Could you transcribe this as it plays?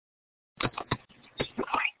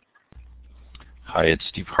Hi, it's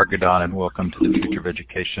Steve Hargadon, and welcome to the Future of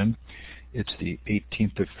Education. It's the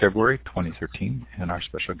 18th of February, 2013, and our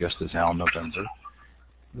special guest is Alan November.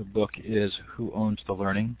 The book is Who Owns the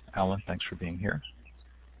Learning? Alan, thanks for being here.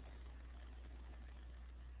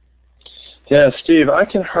 Yeah, Steve, I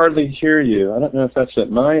can hardly hear you. I don't know if that's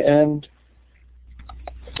at my end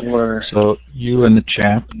or... So you in the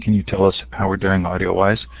chat, can you tell us how we're doing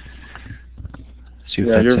audio-wise? See if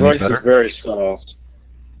yeah, that's your any voice better. is very soft.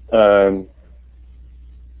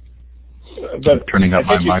 But Turning up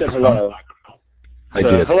I think my you said microphone. hello. I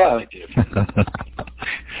did. Hello.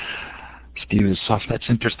 Steve is soft. That's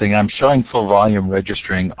interesting. I'm showing full volume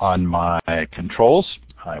registering on my controls.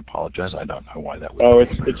 I apologize. I don't know why that would. Oh, it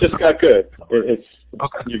just got good. Okay.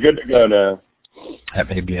 You're good to go now. That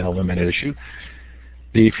may be an eliminated issue.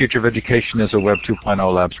 The Future of Education is a Web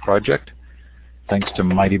 2.0 Labs project. Thanks to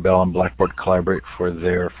Mighty Bell and Blackboard Collaborate for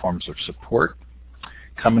their forms of support.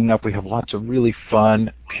 Coming up, we have lots of really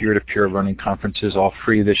fun peer-to-peer learning conferences, all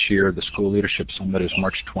free this year. The School Leadership Summit is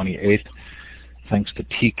March 28th. Thanks to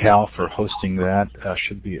TCAL for hosting that.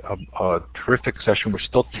 Should be a terrific session. We're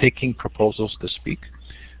still taking proposals to speak.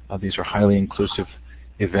 These are highly inclusive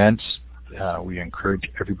events. We encourage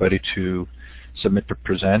everybody to submit to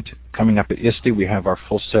present. Coming up at ISTE, we have our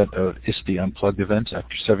full set of ISTE Unplugged events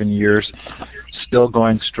after 7 years. Still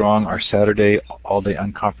going strong. Our Saturday all-day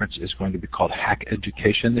unconference is going to be called Hack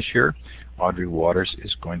Education this year. Audrey Waters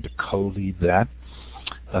is going to co-lead that.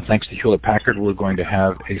 Thanks to Hewlett-Packard, we're going to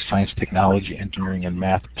have a Science, Technology, Engineering, and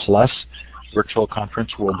Math Plus virtual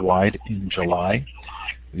conference worldwide in July.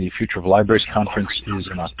 The Future of Libraries conference is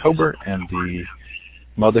in October, and the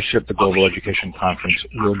Mothership, the Global Education Conference,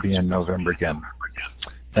 will be in November again.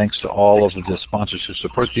 Thanks to all of the sponsors who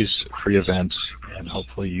support these free events, and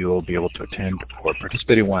hopefully you'll be able to attend or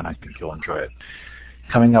participate in one. I think you'll enjoy it.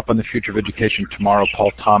 Coming up on the Future of Education tomorrow,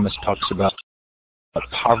 Paul Thomas talks about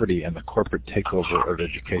poverty and the corporate takeover of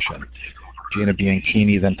education. Gina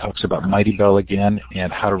Bianchini then talks about Mighty Bell again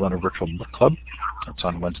and how to run a virtual book club. That's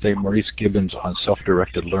on Wednesday. Maurice Gibbons on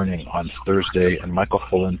self-directed learning on Thursday, and Michael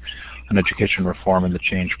Fullen on education reform and the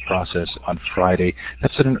change process on Friday.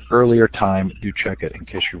 That's at an earlier time. Do check it in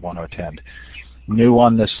case you want to attend. New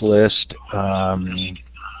on this list,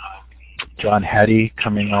 John Hattie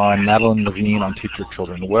coming on, Madeline Levine on Teach Your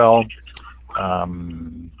Children Well,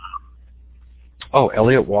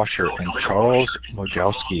 Elliot Washer and Charles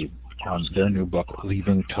Mojowski on their new book,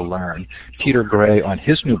 Leaving to Learn, Peter Gray on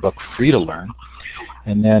his new book, Free to Learn,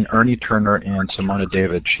 and then Ernie Turner and Simona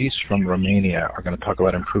David, she's from Romania, are going to talk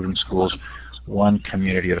about improving schools one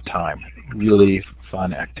community at a time. Really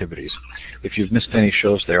fun activities. If you've missed any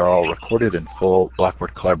shows, they are all recorded in full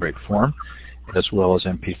Blackboard Collaborate form, as well as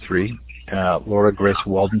MP3. Laura Grace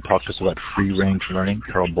Walden talked to us about free-range learning,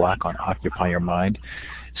 Carol Black on Occupy Your Mind,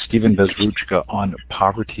 Stephen Bezruchka on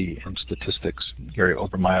poverty and statistics, Gary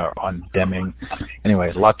Obermeyer on Deming.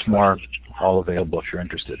 Anyway, lots more, all available if you're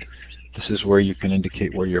interested. This is where you can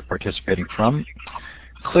indicate where you're participating from.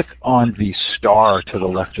 Click on the star to the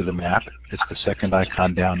left of the map. It's the second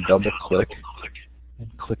icon down. Double-click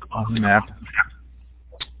and click on the map.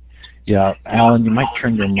 Yeah, Alan, you might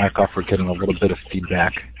turn your mic off. We're getting a little bit of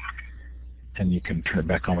feedback, and you can turn it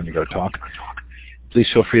back on when you go to talk. Please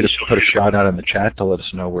feel free to put a shout out in the chat to let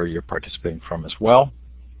us know where you're participating from as well.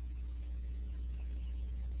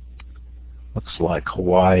 Looks like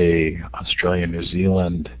Hawaii, Australia, New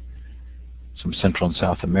Zealand, some Central and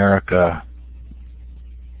South America.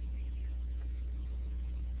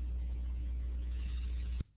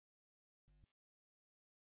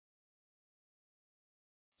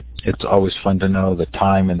 It's always fun to know the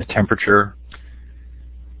time and the temperature.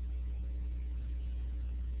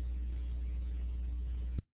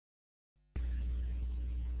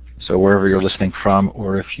 So wherever you're listening from,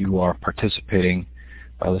 or if you are participating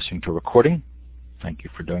by listening to a recording, thank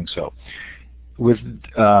you for doing so. With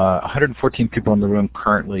 114 people in the room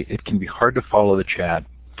currently, it can be hard to follow the chat.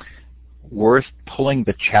 Worth pulling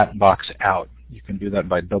the chat box out. You can do that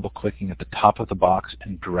by double-clicking at the top of the box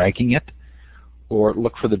and dragging it, or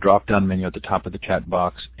look for the drop-down menu at the top of the chat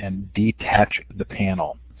box and detach the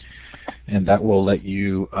panel. And that will let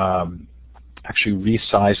you actually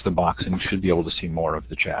resize the box, and you should be able to see more of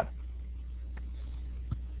the chat.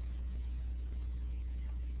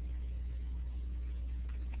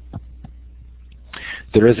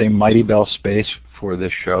 There is a Mighty Bell space for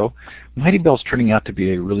this show. Mighty Bell is turning out to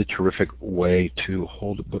be a really terrific way to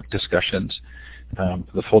hold book discussions.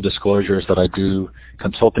 The full disclosure is that I do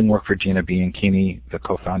consulting work for Gina Bianchini, the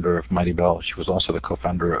co-founder of Mighty Bell. She was also the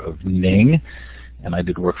co-founder of Ning, and I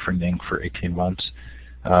did work for Ning for 18 months.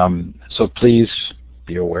 So please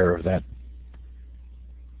be aware of that.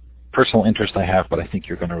 personal interest I have, but I think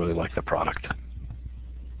you're going to really like the product.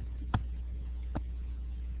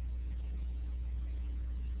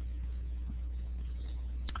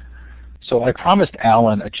 So I promised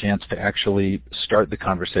Alan a chance to actually start the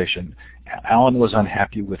conversation. Alan was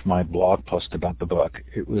unhappy with my blog post about the book.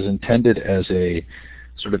 It was intended as a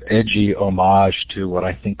sort of edgy homage to what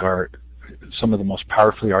I think are some of the most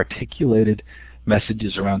powerfully articulated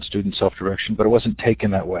messages around student self-direction, but it wasn't taken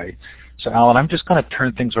that way. So Alan, I'm just going to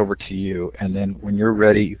turn things over to you, and then when you're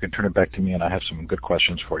ready, you can turn it back to me, and I have some good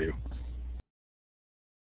questions for you.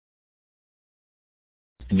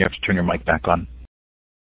 And you have to turn your mic back on.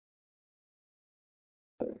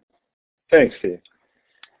 Thanks, Steve.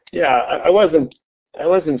 Yeah, I wasn't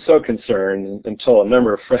so concerned until a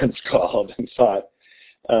number of friends called and thought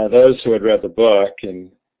those who had read the book and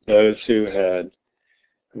those who had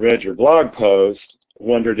read your blog post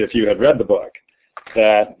wondered if you had read the book.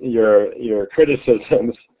 That your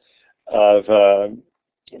criticisms of,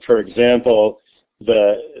 for example,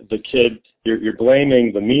 the kid, you're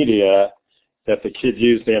blaming the media that the kid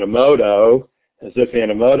used Animoto as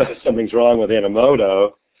if something's wrong with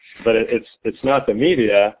Animoto. But it's not the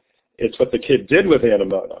media, it's what the kid did with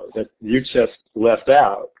Animoto that you just left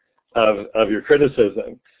out of your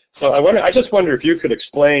criticism. So I just wonder if you could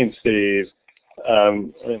explain, Steve,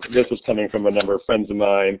 this is coming from a number of friends of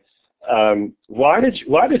mine, why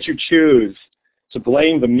did you choose to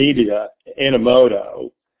blame the media,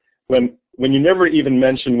 Animoto, when you never even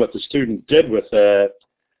mentioned what the student did with it,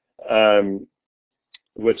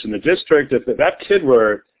 which in the district, if that kid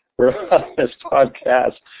were on this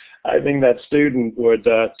podcast, I think that student would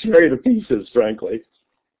tear you to pieces, frankly.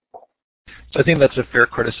 So I think that's a fair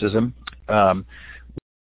criticism.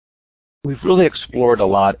 We've really explored a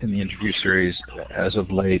lot in the interview series as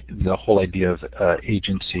of late the whole idea of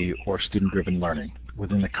agency or student-driven learning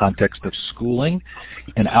within the context of schooling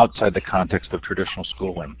and outside the context of traditional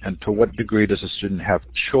schooling. And to what degree does a student have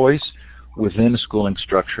choice within a schooling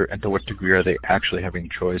structure, and to what degree are they actually having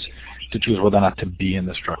choice to choose whether or not to be in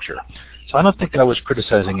the structure. So I don't think I was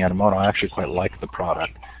criticizing Animoto. I actually quite like the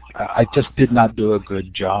product. I just did not do a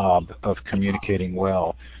good job of communicating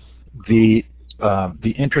well the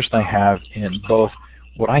interest I have in both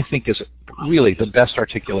what I think is really the best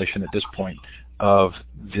articulation at this point of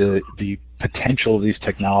the potential of these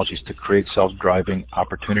technologies to create self-driving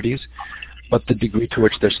opportunities, but the degree to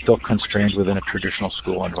which they're still constrained within a traditional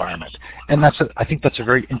school environment. And I think that's a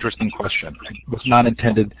very interesting question. It was not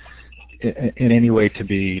intended in any way to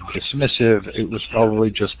be dismissive. It was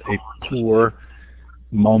probably just a poor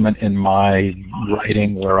moment in my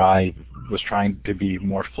writing where I was trying to be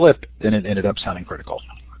more flip, and it ended up sounding critical.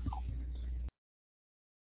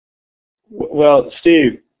 Well,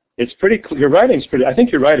 Steve, it's pretty. Your writing's pretty. I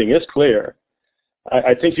think your writing is clear.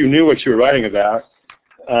 I think you knew what you were writing about.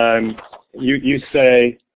 You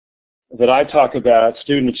say that I talk about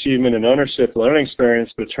student achievement and ownership learning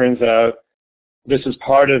experience, but it turns out this is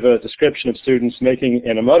part of a description of students making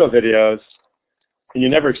Animoto videos, and you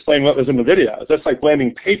never explain what was in the videos. That's like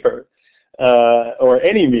blaming paper or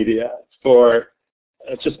any media for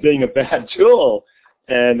just being a bad tool.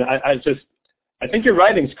 And I think your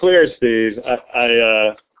writing's clear, Steve.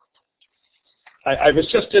 I was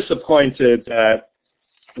just disappointed that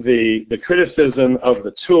the criticism of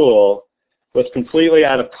the tool was completely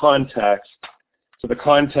out of context to the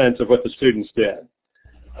content of what the students did.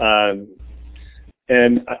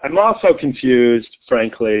 And I'm also confused,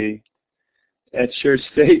 frankly, at your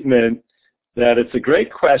statement that it's a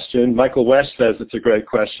great question. Michael West says it's a great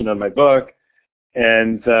question on my book,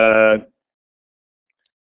 and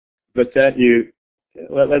but that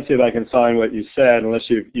let's see if I can find what you said, unless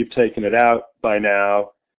you've taken it out by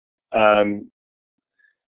now.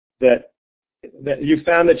 That you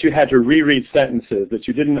found that you had to reread sentences, that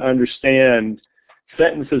you didn't understand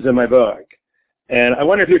sentences in my book, and I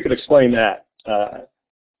wonder if you could explain that.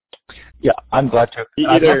 Yeah, I'm glad to.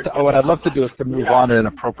 What I'd love to do is to move on at an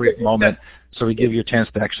appropriate moment so we give you a chance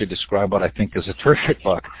to actually describe what I think is a terrific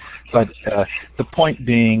book. But the point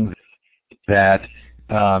being that,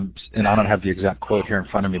 and I don't have the exact quote here in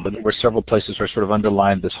front of me, but there were several places where I sort of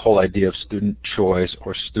underlined this whole idea of student choice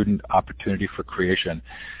or student opportunity for creation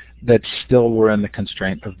that still were in the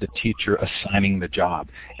constraint of the teacher assigning the job.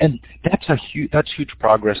 And that's huge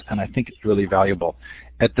progress, and I think it's really valuable.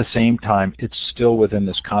 At the same time, it's still within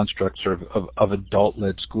this construct sort of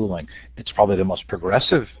adult-led schooling. It's probably the most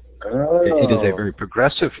progressive. It is a very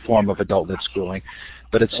progressive form of adult-led schooling,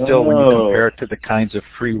 but it's still, when you compare it to the kinds of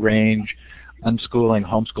free-range, unschooling,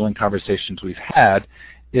 homeschooling conversations we've had,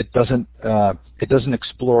 it doesn't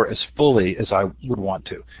explore as fully as I would want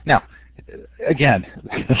to. Now, again,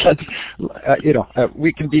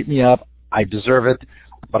 we can beat me up. I deserve it.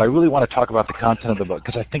 But I really want to talk about the content of the book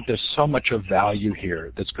because I think there's so much of value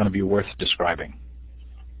here that's going to be worth describing.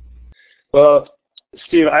 Well,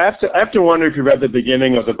 Steve, I have to wonder if you read the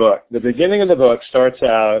beginning of the book. The beginning of the book starts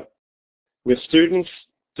out with students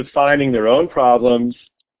defining their own problems,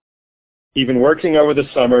 even working over the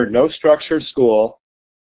summer, no structured school,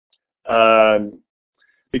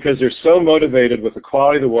 because they're so motivated with the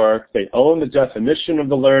quality of the work. They own the definition of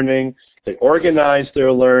the learning. They organize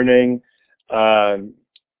their learning.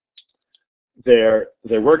 They're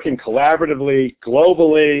working collaboratively,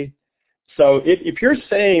 globally. So if you're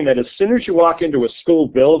saying that as soon as you walk into a school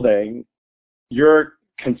building, you're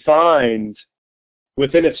confined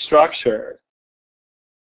within its structure,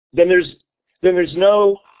 then there's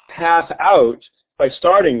no path out by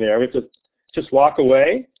starting there. We have to just walk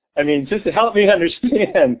away. I mean, just to help me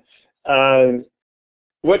understand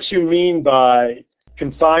what you mean by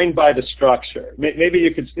confined by the structure. Maybe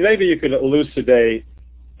you could elucidate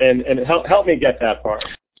and help me get that part.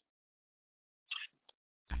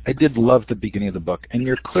 I did love the beginning of the book, and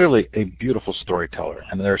you're clearly a beautiful storyteller,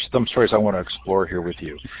 and there are some stories I want to explore here with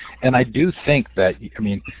you. And I do think that, I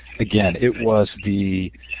mean, again, it was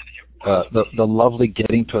the lovely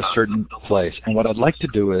getting to a certain place. And what I'd like to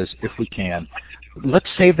do is, if we can, let's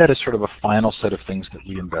save that as sort of a final set of things that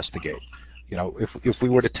we investigate. You know, if we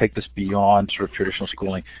were to take this beyond sort of traditional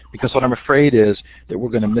schooling, because what I'm afraid is that we're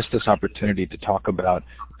going to miss this opportunity to talk about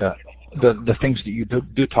the things that you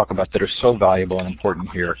do talk about that are so valuable and important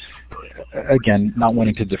here. Again, not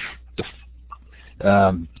wanting to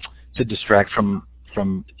distract from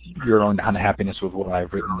your own unhappiness with what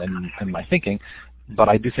I've written and my thinking, but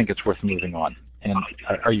I do think it's worth moving on. And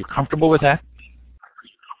are you comfortable with that?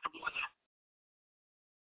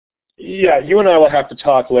 Yeah, you and I will have to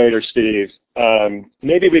talk later, Steve.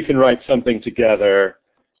 Maybe we can write something together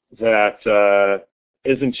that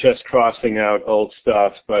isn't just crossing out old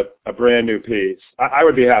stuff, but a brand new piece. I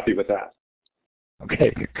would be happy with that.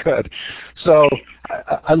 Okay, good. So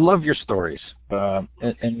I love your stories. And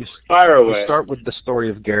you start with the story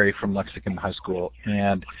of Gary from Lexington High School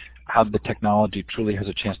and how the technology truly has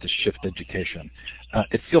a chance to shift education.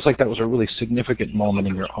 It feels like that was a really significant moment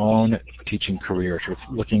in your own teaching career, sort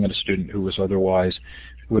of looking at a student who was otherwise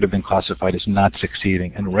would have been classified as not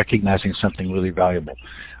succeeding and recognizing something really valuable.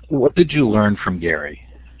 What did you learn from Gary?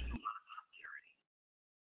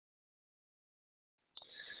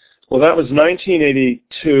 Well, that was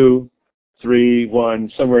 1982, 3,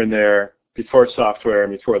 1, somewhere in there, before software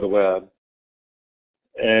and before the web.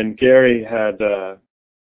 And Gary had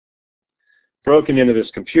broken into this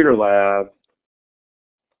computer lab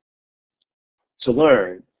to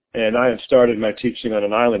learn. And I had started my teaching on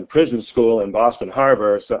an island prison school in Boston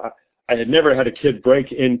Harbor, so I had never had a kid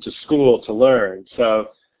break into school to learn. So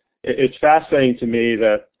it's fascinating to me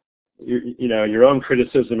that, you know, your own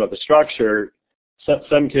criticism of the structure,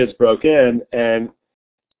 some kids broke in, and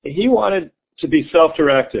he wanted to be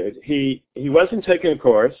self-directed. He wasn't taking a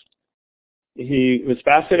course. He was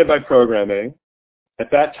fascinated by programming.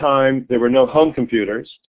 At that time, there were no home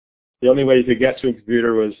computers. The only way you could get to a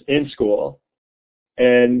computer was in school.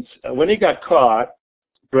 And when he got caught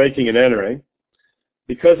breaking and entering,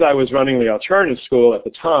 because I was running the alternative school at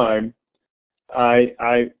the time,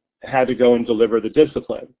 I had to go and deliver the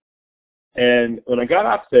discipline. And when I got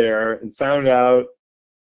up there and found out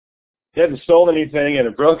he hadn't stolen anything and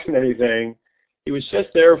hadn't broken anything, he was just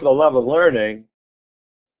there for the love of learning,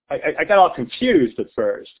 I got all confused at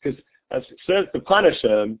first because I said to punish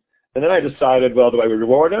him, and then I decided, well, do I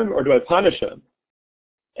reward him or do I punish him?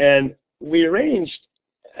 And we arranged,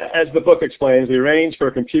 as the book explains, we arranged for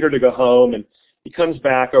a computer to go home, and he comes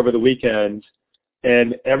back over the weekend,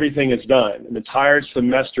 and everything is done. An entire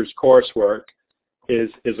semester's coursework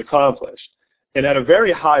is accomplished. And at a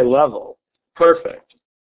very high level, perfect.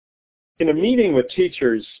 In a meeting with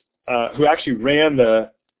teachers who actually ran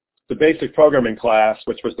the basic programming class,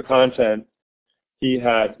 which was the content he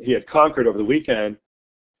had conquered over the weekend,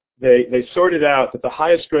 they sorted out that the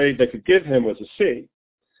highest grade they could give him was a C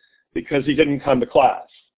because he didn't come to class.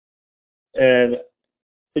 And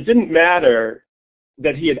it didn't matter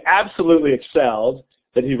that he had absolutely excelled,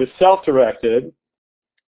 that he was self-directed.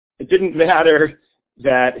 It didn't matter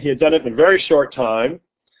that he had done it in a very short time,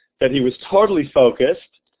 that he was totally focused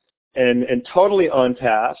and totally on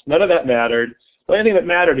task. None of that mattered. The only thing that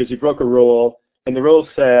mattered is he broke a rule, and the rule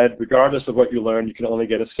said, regardless of what you learn, you can only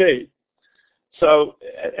get a C. So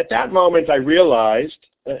at that moment, I realized,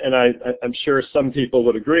 and I'm sure some people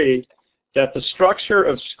would agree, that the structure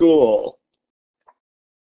of school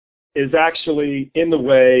is actually in the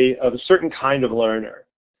way of a certain kind of learner.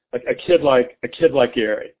 a kid like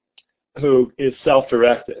Gary, who is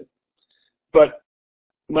self-directed. But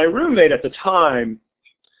my roommate at the time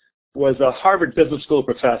was a Harvard Business School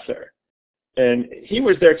professor, and he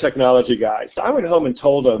was their technology guy. So I went home and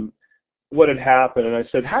told him what had happened, and I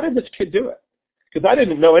said, how did this kid do it? Because I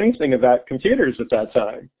didn't know anything about computers at that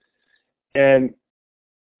time. And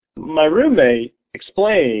my roommate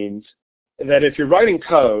explained that if you're writing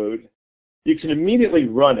code, you can immediately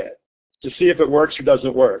run it to see if it works or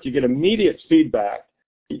doesn't work. You get immediate feedback.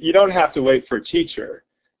 You don't have to wait for a teacher.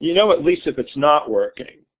 You know at least if it's not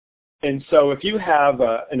working. And so if you have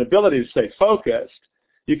an ability to stay focused,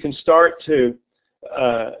 you can start to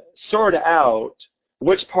sort out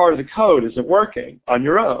which part of the code isn't working on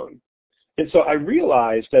your own. And so I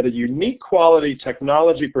realized that a unique quality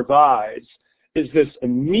technology provides is this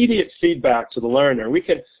immediate feedback to the learner. We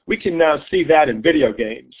can now see that in video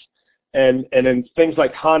games and in things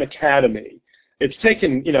like Khan Academy. It's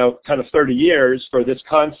taken, kind of 30 years for this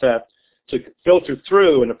concept to filter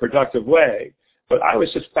through in a productive way. But I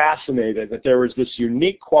was just fascinated that there was this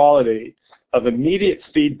unique quality of immediate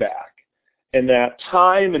feedback, and that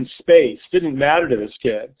time and space didn't matter to this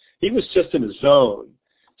kid. He was just in a zone.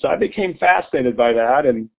 So I became fascinated by that,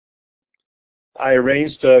 and I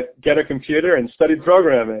arranged to get a computer and studied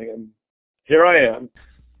programming, and here I am.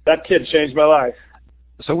 That kid changed my life.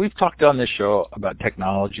 So we've talked on this show about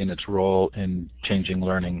technology and its role in changing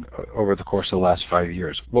learning over the course of the last 5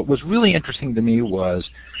 years. What was really interesting to me was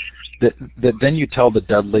that then you tell the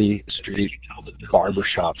Dudley Street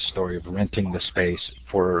barbershop story of renting the space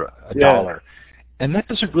for $1. And that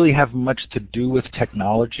doesn't really have much to do with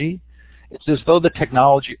technology. It's as though the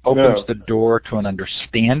technology opens the door to an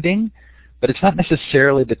understanding, but it's not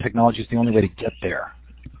necessarily the technology is the only way to get there.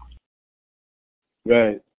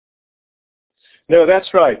 Right. No,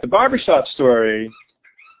 that's right. The barbershop story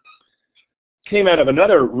came out of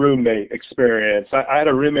another roommate experience. I had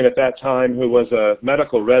a roommate at that time who was a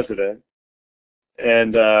medical resident,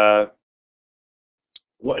 and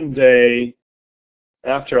one day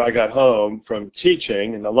after I got home from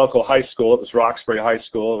teaching in the local high school, it was Roxbury High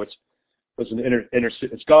School, which was an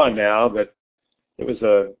it's gone now, but it was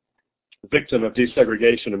a victim of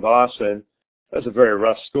desegregation in Boston. That was a very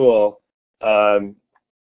rough school.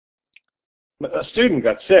 A student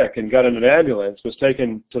got sick and got in an ambulance, was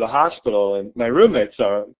taken to the hospital, and my roommate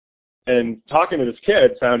saw him. And talking to this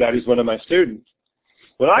kid, found out he's one of my students.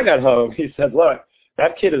 When I got home, he said, look,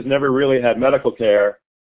 that kid has never really had medical care,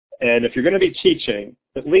 and if you're going to be teaching,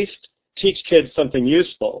 at least teach kids something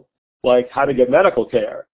useful, like how to get medical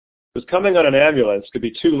care. Because coming on an ambulance could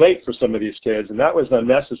be too late for some of these kids, and that was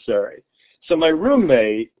unnecessary. So my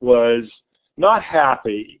roommate was not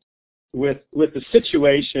happy with the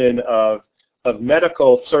situation of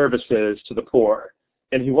medical services to the poor,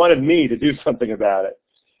 and he wanted me to do something about it.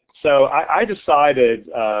 So I decided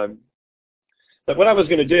that what I was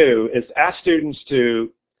going to do is ask students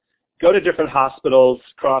to go to different hospitals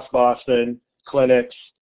across Boston, clinics,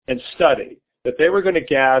 and study, that they were going to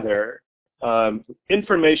gather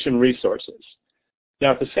information resources.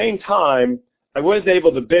 Now, at the same time, I was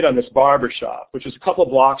able to bid on this barbershop, which was a couple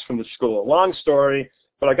blocks from the school. Long story,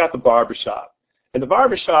 but I got the barbershop. And the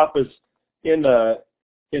barbershop was in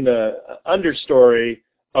the understory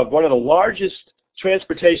of one of the largest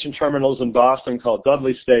transportation terminals in Boston called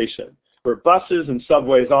Dudley Station, where buses and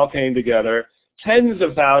subways all came together. Tens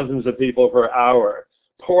of thousands of people per hour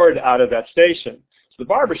poured out of that station. So the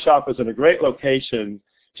barbershop was in a great location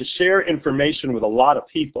to share information with a lot of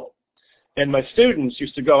people. And my students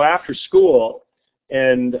used to go after school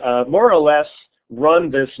and more or less run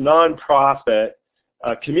this nonprofit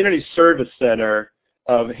community service center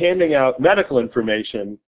of handing out medical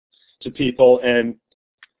information to people. And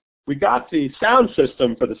we got the sound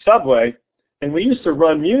system for the subway, and we used to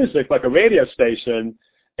run music like a radio station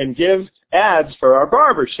and give ads for our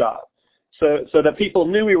barber shop so that people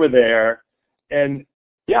knew we were there. And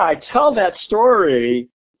yeah, I tell that story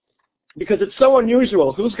because it's so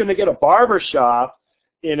unusual. Who's going to get a barber shop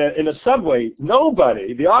in a subway?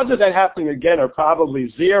 Nobody. The odds of that happening again are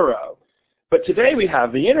probably zero. But today we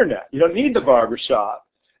have the internet. You don't need the barber shop,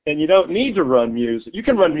 and you don't need to run music. You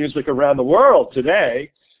can run music around the world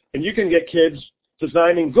today, and you can get kids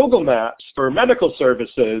designing Google Maps for medical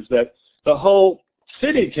services that the whole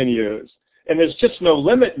city can use. And there's just no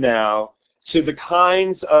limit now to the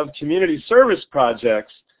kinds of community service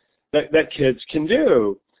projects that kids can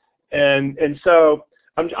do. And so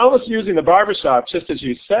I'm almost using the barbershop, just as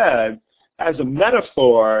you said, as a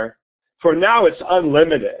metaphor for now it's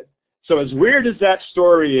unlimited. So as weird as that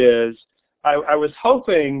story is, I was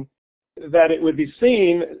hoping that it would be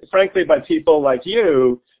seen, frankly, by people like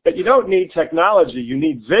you that you don't need technology, you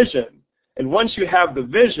need vision. And once you have the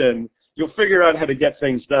vision, you'll figure out how to get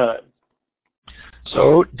things done.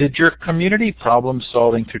 So did your community problem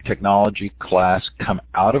solving through technology class come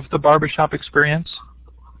out of the barbershop experience?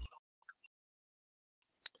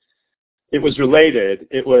 It was related.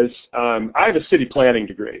 It was, I have a city planning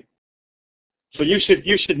degree. So you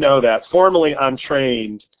should know that. Formally, I'm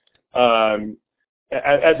trained as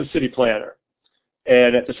a city planner.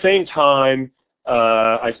 And at the same time,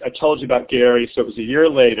 I told you about Gary, so it was a year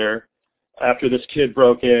later after this kid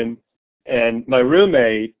broke in, and my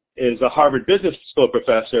roommate is a Harvard Business School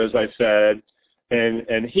professor, as I said,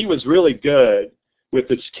 and he was really good with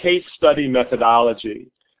this case study methodology.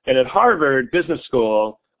 And at Harvard Business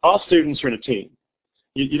School, all students are in a team.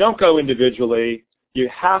 You don't go individually. You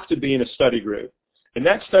have to be in a study group. And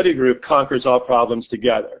that study group conquers all problems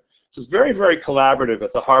together. So it's very, very collaborative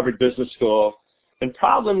at the Harvard Business School. And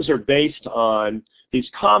problems are based on these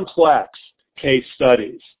complex case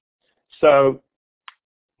studies. So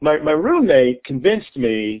my roommate convinced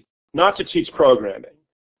me not to teach programming.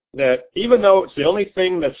 That even though it's the only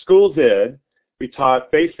thing that school did, we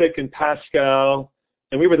taught BASIC and Pascal,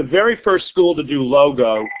 and we were the very first school to do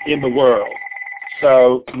logo in the world.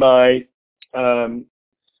 So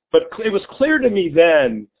but it was clear to me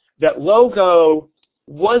then that logo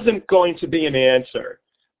wasn't going to be an answer,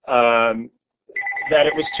 that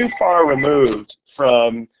it was too far removed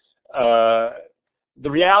from the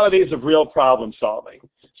realities of real problem solving.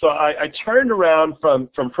 So I turned around from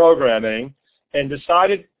programming and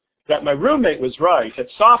decided that my roommate was right, that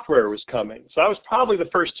software was coming. So I was probably the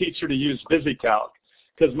first teacher to use VisiCalc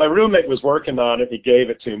because my roommate was working on it. He gave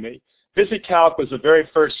it to me. VisiCalc was the very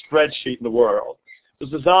first spreadsheet in the world. It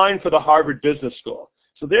was designed for the Harvard Business School.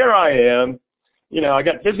 So there I am. I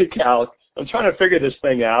got VisiCalc. I'm trying to figure this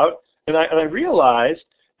thing out. And I realized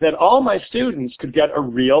that all my students could get a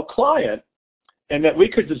real client and that we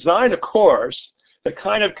could design a course that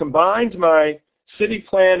kind of combined my city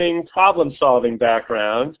planning problem-solving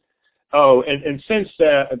background. Oh, and since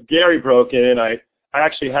Gary broke in, I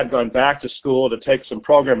actually had gone back to school to take some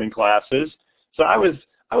programming classes. So I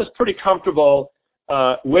was pretty comfortable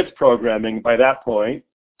with programming by that point.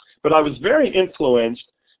 But I was very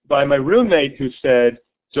influenced by my roommate who said,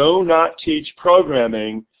 do not teach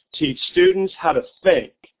programming. Teach students how to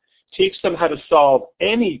think. Teach them how to solve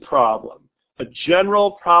any problem, a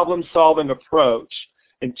general problem-solving approach,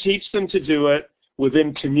 and teach them to do it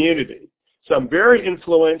within community. So I'm very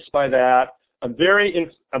influenced by that. I'm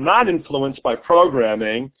not influenced by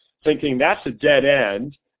programming, thinking that's a dead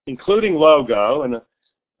end, including logo, and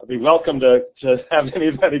I'd be welcome to have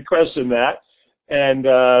anybody question that. And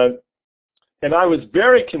I was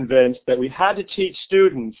very convinced that we had to teach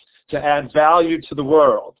students to add value to the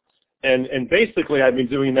world. And basically, I've been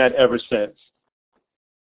doing that ever since.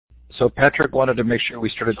 So Patrick wanted to make sure we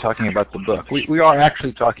started talking about the book. We are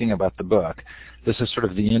actually talking about the book. This is sort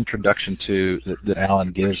of the introduction that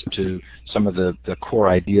Alan gives to some of the core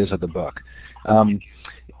ideas of the book.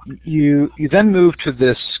 You then move to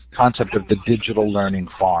this concept of the digital learning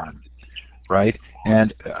farm, right?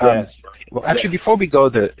 And yes. Well, actually, before we go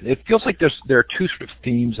there, it feels like there are two sort of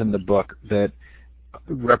themes in the book that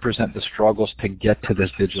represent the struggles to get to this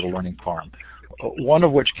digital learning farm. One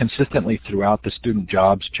of which consistently throughout the student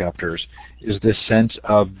jobs chapters is this sense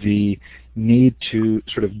of the need to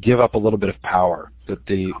sort of give up a little bit of power, that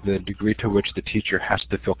the degree to which the teacher has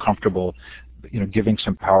to feel comfortable, giving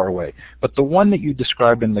some power away. But the one that you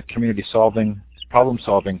described in the community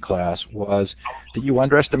problem-solving class was that you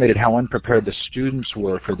underestimated how unprepared the students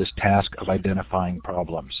were for this task of identifying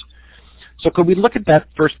problems. So could we look at that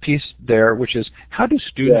first piece there, which is how do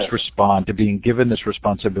students respond to being given this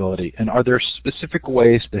responsibility, and are there specific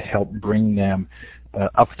ways to help bring them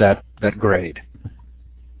up that grade?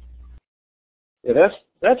 Yeah,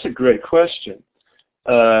 that's a great question.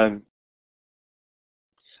 I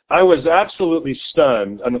was absolutely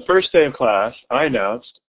stunned. On the first day of class, I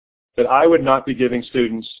announced that I would not be giving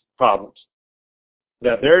students problems.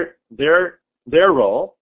 That their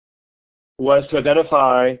role was to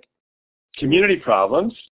identify community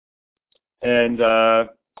problems and to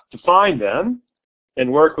find them and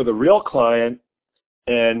work with a real client,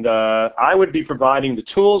 and I would be providing the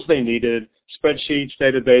tools they needed, spreadsheets,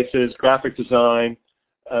 databases, graphic design.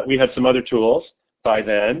 We had some other tools by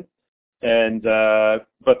then, and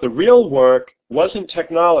but the real work wasn't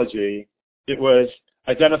technology, it was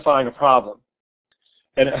identifying a problem.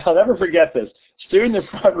 And I'll never forget this. Student in the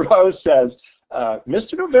front row says,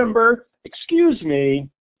 Mr. November, excuse me,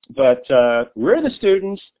 but we're the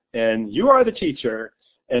students and you are the teacher,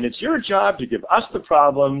 and it's your job to give us the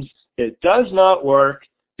problems. It does not work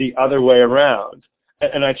the other way around.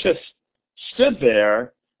 And I just stood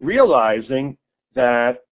there realizing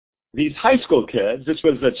that these high school kids, this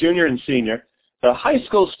was a junior and senior, the high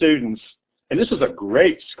school students, and this was a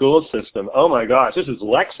great school system. Oh my gosh, this is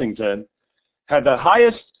Lexington, had the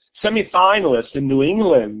highest semifinalists in New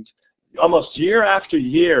England almost year after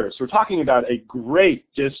year. So we're talking about a great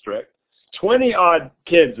district, 20-odd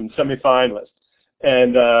kids in semifinalists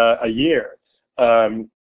and a year. So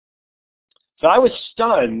I was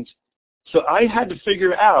stunned. So I had to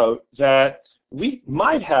figure out that we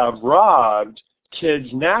might have robbed kids'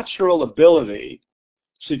 natural ability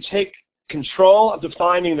to take control of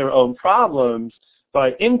defining their own problems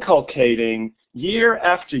by inculcating year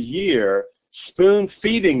after year,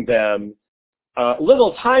 spoon-feeding them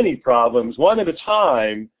little tiny problems one at a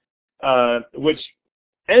time, which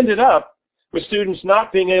ended up with students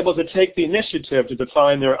not being able to take the initiative to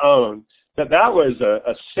define their own. That was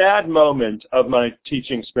a sad moment of my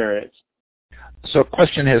teaching experience. So a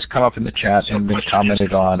question has come up in the chat and been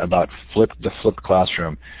commented on about the flipped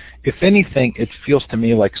classroom. If anything, it feels to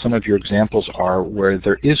me like some of your examples are where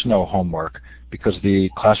there is no homework because the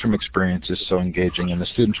classroom experience is so engaging and the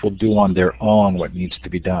students will do on their own what needs to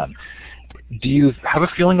be done. Do you have a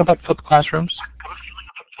feeling about flipped classrooms?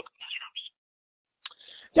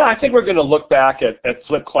 Yeah, I think we're going to look back at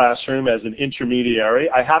flipped classroom as an intermediary.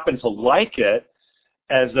 I happen to like it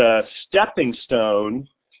as a stepping stone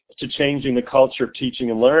to changing the culture of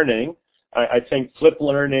teaching and learning. I think flipped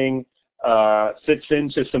learning fits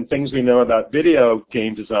into some things we know about video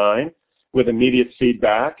game design with immediate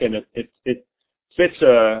feedback, and it fits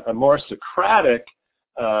a more Socratic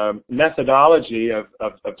methodology of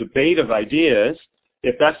debate of ideas,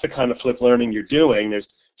 if that's the kind of flipped learning you're doing. There's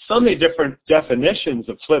so many different definitions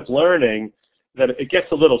of flipped learning that it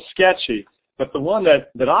gets a little sketchy, but the one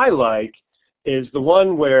that I like is the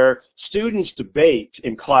one where students debate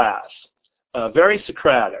in class, very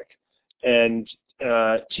Socratic, and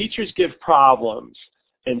teachers give problems,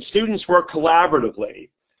 and students work collaboratively.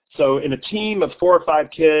 So in a team of 4 or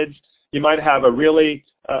 5 kids, you might have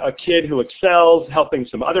a kid who excels helping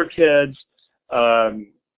some other kids, and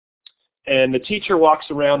the teacher walks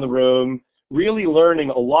around the room really learning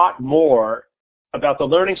a lot more about the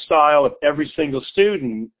learning style of every single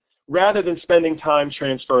student rather than spending time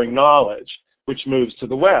transferring knowledge, which moves to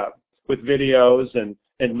the web with videos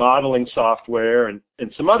and modeling software and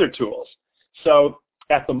some other tools. So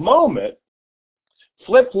at the moment,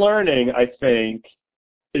 flipped learning, I think,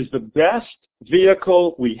 is the best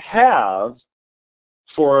vehicle we have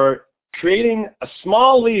for creating a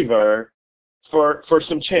small lever for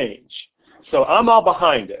some change. So I'm all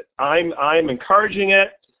behind it. I'm encouraging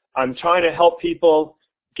it. I'm trying to help people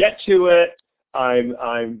get to it.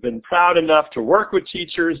 I've been proud enough to work with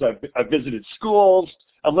teachers. I've visited schools.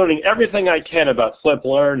 I'm learning everything I can about flipped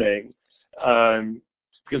learning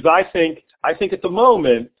because I think at the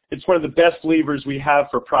moment it's one of the best levers we have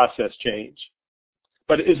for process change.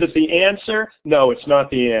 But is it the answer? No, it's not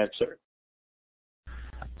the answer.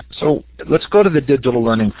 So let's go to the digital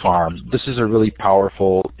learning farm. This is a really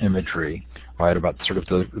powerful imagery, right, about sort of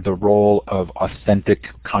the role of authentic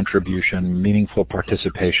contribution, meaningful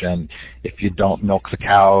participation. If you don't milk the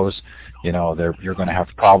cows, you're going to have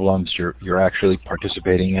problems. You're actually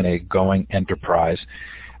participating in a going enterprise.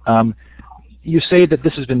 You say that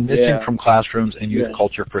this has been missing from classrooms and youth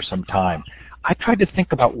culture for some time. I tried to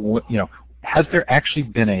think about, has there actually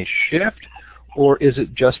been a shift, or is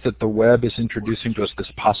it just that the web is introducing to us this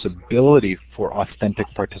possibility for authentic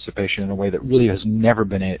participation in a way that really has never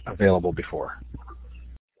been available before?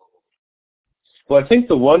 Well, I think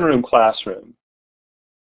the one-room classroom,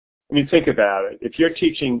 think about it. If you're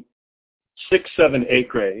teaching 6, 7, 8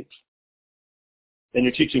 grades, and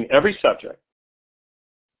you're teaching every subject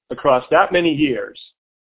across that many years,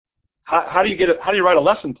 how do you write a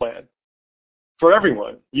lesson plan for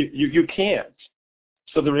everyone? You can't.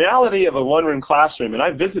 So the reality of a one-room classroom, and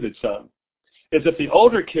I visited some, is that the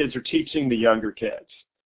older kids are teaching the younger kids.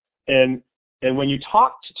 And when you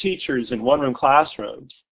talk to teachers in one-room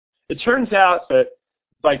classrooms, it turns out that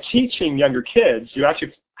by teaching younger kids, you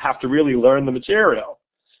actually have to really learn the material.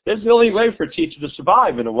 There's the only way for a teacher to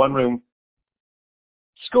survive in a one-room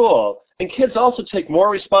school. And kids also take more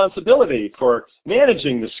responsibility for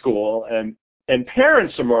managing the school, and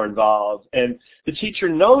parents are more involved, and the teacher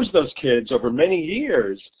knows those kids over many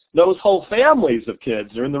years, knows whole families of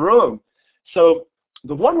kids are in the room. So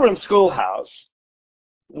the one-room schoolhouse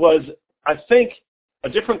was, I think, a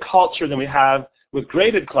different culture than we have with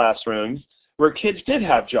graded classrooms, where kids did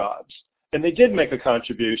have jobs, and they did make a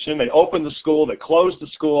contribution. They opened the school, they closed the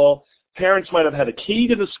school, parents might have had a key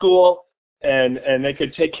to the school, and they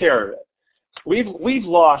could take care of it. We've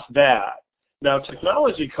lost that. Now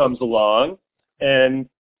technology comes along, and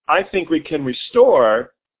I think we can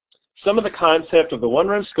restore some of the concept of the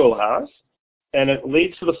one-room schoolhouse, and it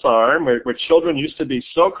leads to the farm, where children used to be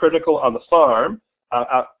so critical on the farm,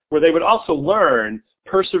 where they would also learn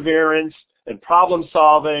perseverance and problem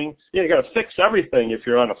solving. You got to fix everything if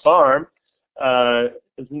you're on a farm.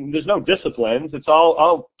 There's no disciplines. It's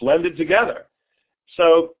all blended together.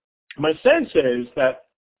 So my sense is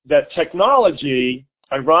that technology,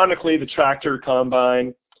 ironically, the tractor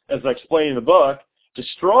combine, as I explained in the book,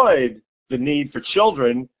 destroyed the need for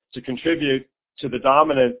children to contribute to the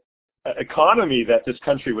dominant economy that this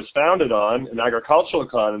country was founded on, an agricultural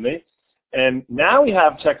economy. And now we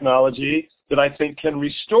have technology that I think can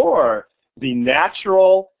restore the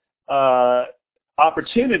natural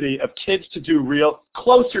opportunity of kids to do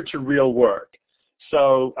closer to real work.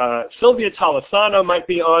 So Sylvia Tolosano might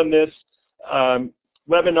be on this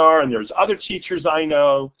webinar, and there's other teachers I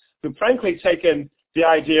know who've frankly taken the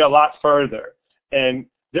idea a lot further. And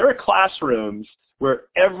there are classrooms where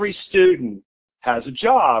every student has a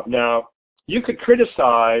job. Now, you could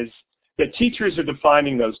criticize that teachers are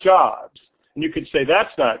defining those jobs. And you could say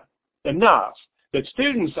that's not enough, that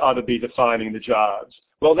students ought to be defining the jobs.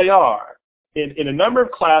 Well, they are. In a number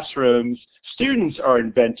of classrooms, students are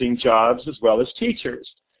inventing jobs as well as teachers.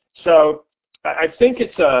 So I think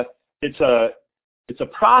it's a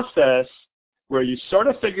process where you sort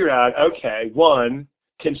of figure out, okay, one,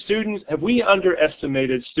 have we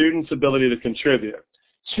underestimated students' ability to contribute?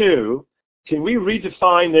 Two, can we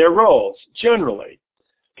redefine their roles generally?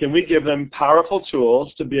 Can we give them powerful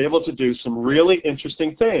tools to be able to do some really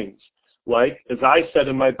interesting things? Like, as I said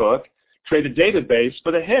in my book, create a database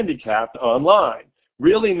for the handicapped online.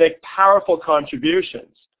 Really make powerful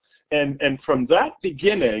contributions. And from that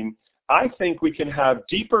beginning, I think we can have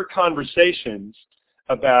deeper conversations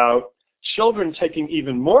about children taking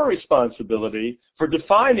even more responsibility for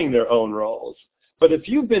defining their own roles. But if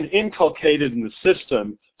you've been inculcated in the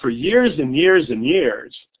system for years and years and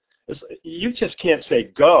years, you just can't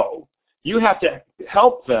say go. You have to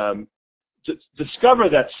help them to discover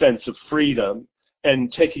that sense of freedom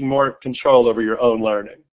and taking more control over your own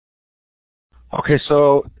learning. Okay,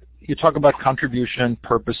 so you talk about contribution,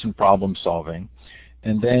 purpose, and problem solving,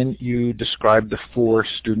 and then you describe the 4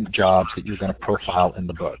 student jobs that you're going to profile in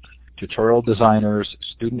the book: tutorial designers,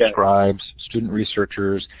 student scribes, student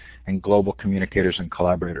researchers, and global communicators and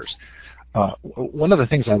collaborators. One of the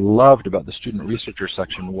things I loved about the student researcher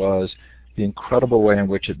section was the incredible way in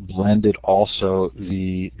which it blended also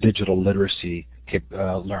the digital literacy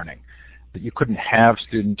learning. That you couldn't have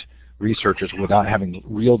student researchers without having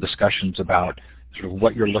real discussions about sort of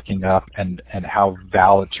what you're looking up and how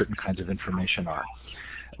valid certain kinds of information are.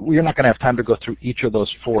 We're not going to have time to go through each of those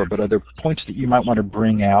 4, but are there points that you might want to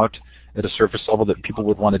bring out at a surface level that people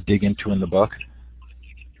would want to dig into in the book?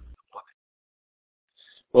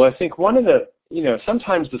 Well, I think one of the,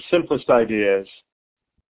 sometimes the simplest ideas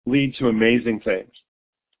lead to amazing things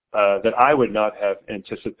that I would not have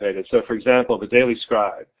anticipated. So, for example, the Daily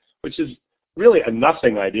Scribe, which is really a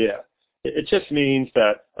nothing idea. It just means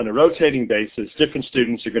that on a rotating basis, different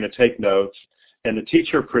students are going to take notes, and the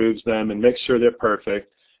teacher approves them and makes sure they're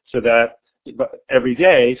perfect, so that every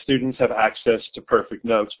day students have access to perfect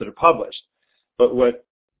notes that are published. But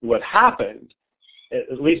what happened,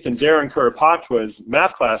 at least in Darren Kurapatwa's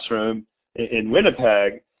math classroom in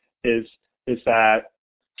Winnipeg, is that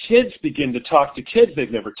kids begin to talk to kids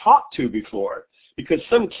they've never talked to before, because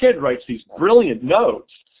some kid writes these brilliant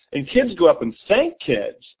notes, and kids go up and thank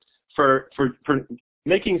kids for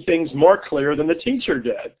making things more clear than the teacher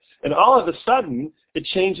did. And all of a sudden, it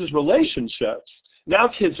changes relationships. Now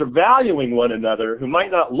kids are valuing one another who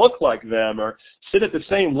might not look like them or sit at the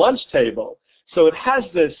same lunch table. So it has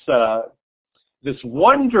this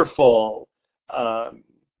wonderful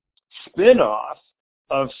spin-off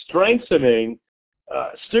of strengthening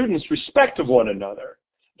students' respect of one another.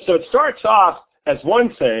 So it starts off as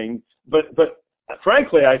one thing, but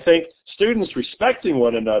frankly, I think students respecting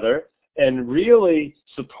one another and really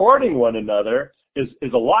supporting one another is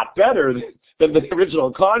a lot better than the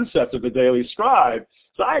original concept of the Daily Scribe.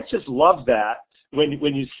 So I just love that when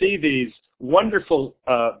you see these wonderful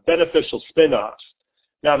beneficial spin-offs.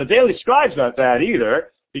 Now, the Daily Scribe's not bad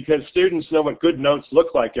either, because students know what good notes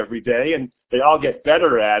look like every day, and they all get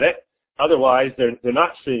better at it. Otherwise, they're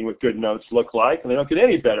not seeing what good notes look like, and they don't get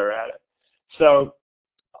any better at it. So,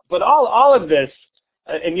 but all of this,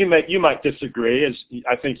 and you might disagree, as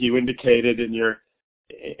I think you indicated in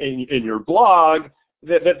your blog,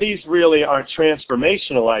 that these really aren't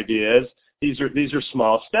transformational ideas. These are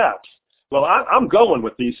small steps. Well, I'm going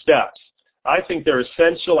with these steps. I think they're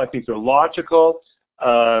essential. I think they're logical.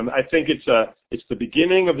 I think it's the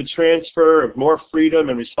beginning of the transfer of more freedom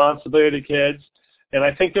and responsibility to kids, and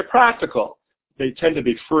I think they're practical. They tend to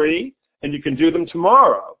be free, and you can do them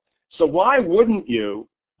tomorrow. So why wouldn't you?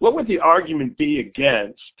 What would the argument be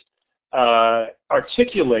against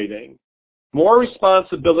articulating more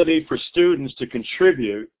responsibility for students to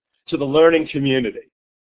contribute to the learning community?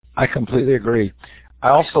 I completely agree. I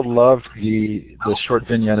also loved the short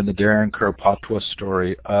vignette in the Darren Kerr Patwa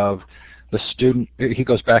story of the student. He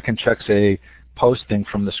goes back and checks a posting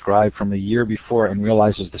from the scribe from the year before and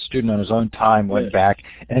realizes the student on his own time went back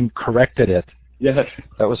and corrected it. Yes.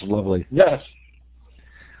 That was lovely. Yes.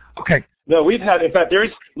 Okay. No, we've had, in fact,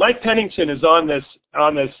 Mike Pennington is on this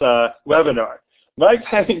webinar. Mike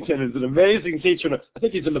Pennington is an amazing teacher. I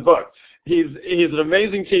think he's in the book. He's an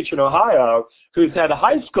amazing teacher in Ohio who's had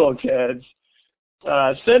high school kids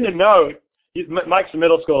send a note. Mike's a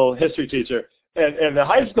middle school history teacher, and the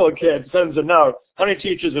high school kid sends a note. How many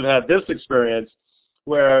teachers have had this experience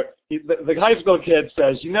where the high school kid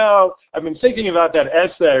says, I've been thinking about that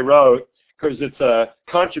essay I wrote because it's a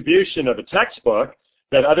contribution of a textbook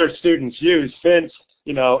that other students use since,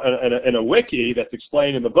 in a wiki that's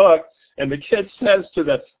explained in the book. And the kid says to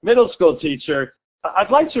the middle school teacher,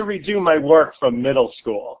 I'd like to redo my work from middle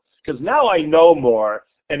school because now I know more.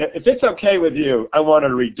 And if it's okay with you, I want to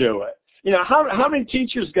redo it. How many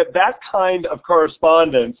teachers get that kind of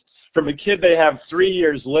correspondence from a kid they have 3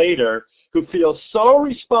 years later who feels so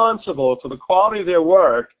responsible for the quality of their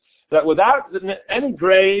work that without any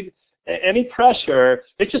grade, any pressure,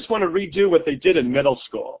 they just want to redo what they did in middle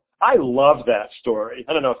school? I love that story.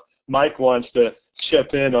 I don't know if Mike wants to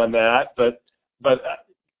chip in on that, but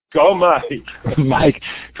go, Mike. Mike,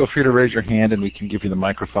 feel free to raise your hand and we can give you the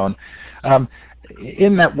microphone.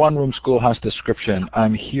 In that one-room schoolhouse description,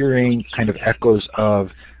 I'm hearing kind of echoes of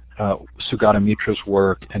Sugata Mitra's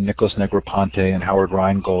work and Nicholas Negroponte and Howard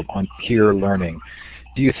Rheingold on peer learning.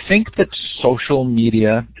 Do you think that social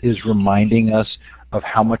media is reminding us of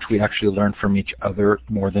how much we actually learn from each other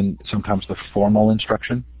more than sometimes the formal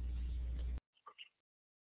instruction?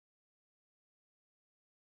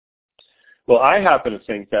 Well, I happen to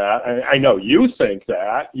think that. I know you think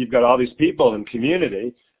that. You've got all these people in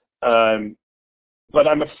community. But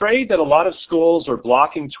I'm afraid that a lot of schools are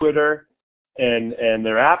blocking Twitter, and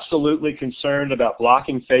they're absolutely concerned about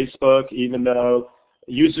blocking Facebook, even though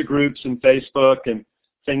user groups in Facebook and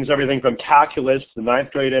things, everything from calculus to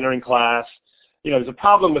ninth grade entering class, there's a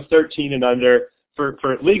problem with 13 and under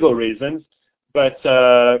for legal reasons. But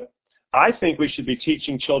I think we should be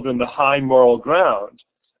teaching children the high moral ground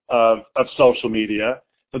of social media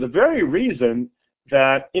for the very reason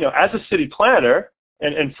that, as a city planner,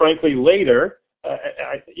 and frankly later,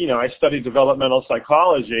 I studied developmental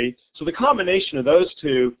psychology. So the combination of those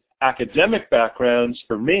two academic backgrounds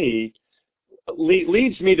for me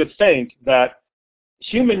leads me to think that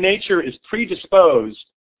human nature is predisposed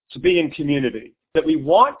to be in community, that we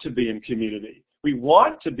want to be in community. We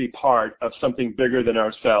want to be part of something bigger than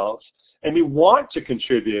ourselves, and we want to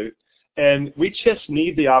contribute, and we just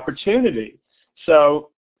need the opportunity. So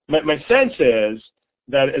my sense is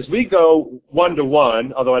that as we go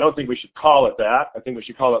one-to-one, although I don't think we should call it that, I think we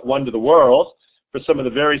should call it one to the world for some of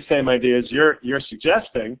the very same ideas you're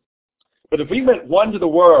suggesting. But if we went one to the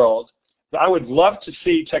world, I would love to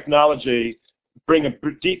see technology bring a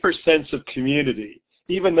deeper sense of community,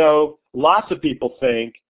 even though lots of people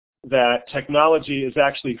think that technology is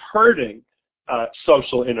actually hurting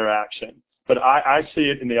social interaction. But I see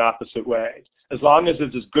it in the opposite way, as long as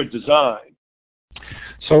it is good design.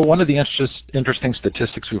 So one of the interesting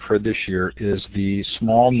statistics we've heard this year is the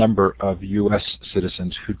small number of U.S.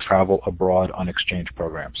 citizens who travel abroad on exchange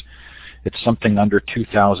programs. It's something under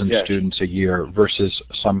 2,000 Yes. students a year versus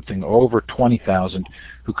something over 20,000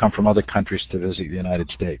 who come from other countries to visit the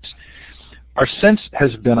United States. Our sense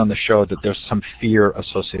has been on the show that there's some fear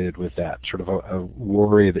associated with that, sort of a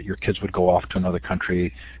worry that your kids would go off to another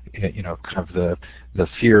country, kind of the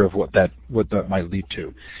fear of what that might lead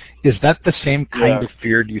to. Is that the same kind of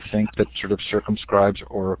fear, do you think, that sort of circumscribes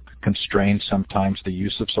or constrains sometimes the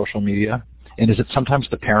use of social media? And is it sometimes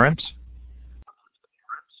the parents?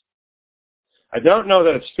 I don't know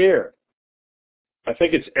that it's fear. I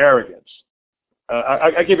think it's arrogance.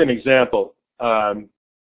 I give an example.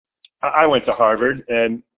 I went to Harvard,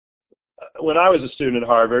 and when I was a student at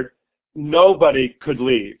Harvard, nobody could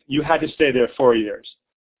leave. You had to stay there 4 years.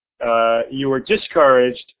 You were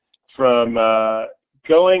discouraged from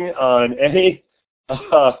going on any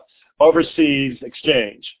overseas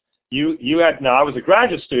exchange. Now I was a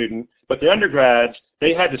graduate student, but the undergrads,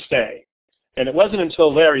 they had to stay. And it wasn't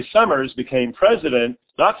until Larry Summers became president,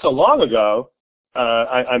 not so long ago,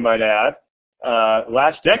 I might add,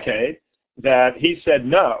 last decade that he said,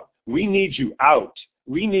 no, we need you out.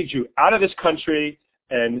 We need you out of this country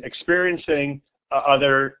and experiencing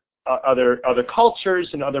other cultures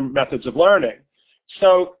and other methods of learning.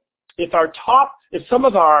 So if some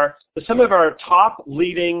of our top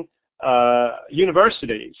leading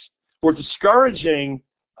universities were discouraging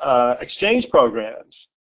exchange programs,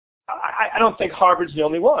 I don't think Harvard's the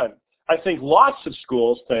only one. I think lots of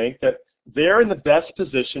schools think that they're in the best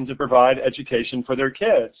position to provide education for their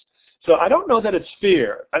kids. So I don't know that it's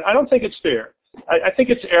fear. I don't think it's fear. I think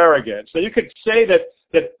it's arrogance. So you could say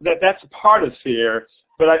that's part of fear,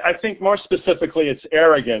 but I think more specifically it's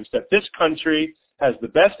arrogance, that this country has the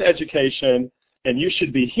best education and you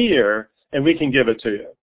should be here and we can give it to you.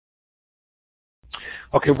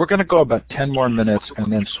 Okay, we're going to go about 10 more minutes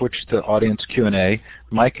and then switch to audience Q&A.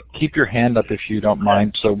 Mike, keep your hand up if you don't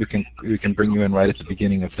mind, so we can bring you in right at the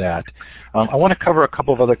beginning of that. I want to cover a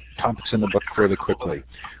couple of other topics in the book fairly quickly.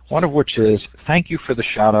 One of which is, thank you for the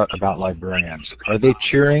shout out about librarians. Are they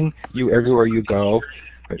cheering you everywhere you go?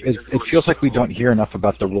 It feels like we don't hear enough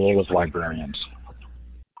about the role of librarians.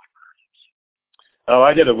 Oh,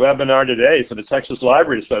 I did a webinar today for the Texas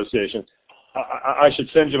Library Association. I should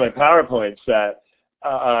send you my PowerPoints that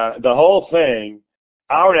the whole thing,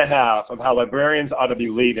 hour and a half of how librarians ought to be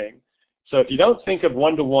leading. So if you don't think of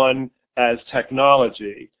one-to-one as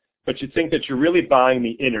technology, but you think that you're really buying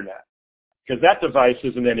the internet, because that device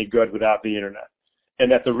isn't any good without the internet,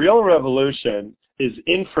 and that the real revolution is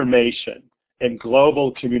information and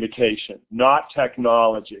global communication, not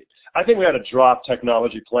technology. I think we ought to drop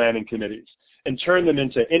technology planning committees and turn them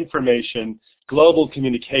into information, global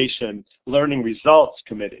communication, learning results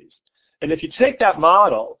committees. And if you take that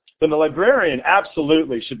model, then the librarian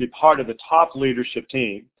absolutely should be part of the top leadership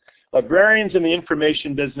team. Librarians in the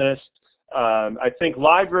information business, I think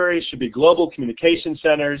libraries should be global communication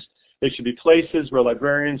centers. They should be places where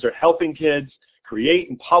librarians are helping kids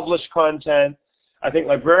create and publish content. I think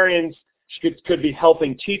librarians could be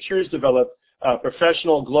helping teachers develop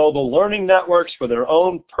professional global learning networks for their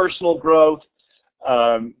own personal growth.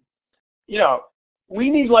 We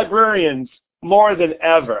need librarians more than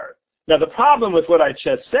ever. Now, the problem with what I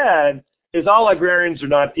just said is all librarians are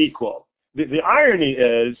not equal. The irony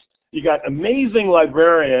is you got amazing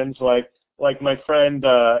librarians like my friend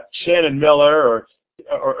Shannon Miller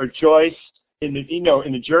or Joyce in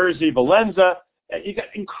New Jersey, Valenza. You got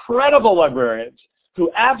incredible librarians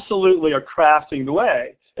who absolutely are crafting the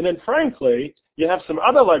way. And then, frankly, you have some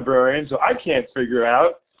other librarians who I can't figure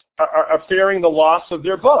out are fearing the loss of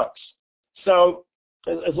their books. So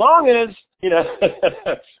as long as,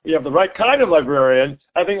 we have the right kind of librarian,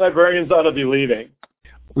 I think librarians ought to be leading.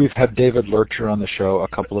 We've had David Lurcher on the show a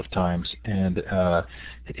couple of times, and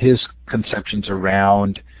his conceptions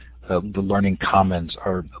around the learning commons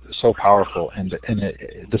are so powerful. And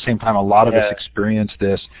at the same time, a lot of us experience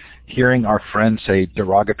this, hearing our friends say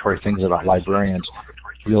derogatory things about librarians,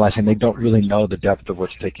 realizing they don't really know the depth of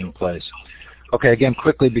what's taking place. Okay, again,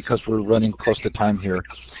 quickly, because we're running close to time here.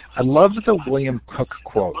 I love the William Cook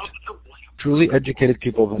quote. Truly educated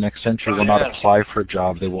people of the next century will not apply for a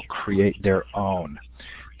job, they will create their own.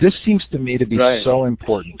 This seems to me to be so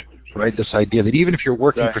important, right? This idea that even if you're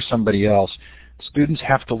working for somebody else, students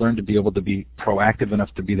have to learn to be able to be proactive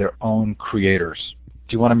enough to be their own creators.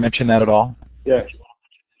 Do you want to mention that at all? Yeah.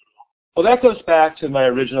 Well, that goes back to my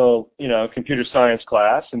original, computer science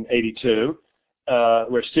class in '82,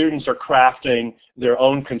 where students are crafting their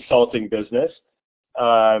own consulting business,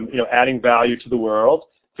 adding value to the world,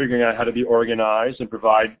 figuring out how to be organized and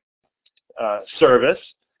provide service,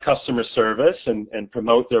 customer service, and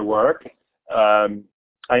promote their work. I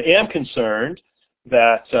am concerned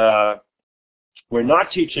that we're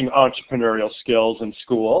not teaching entrepreneurial skills in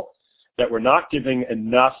school, that we're not giving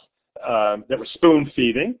enough, that we're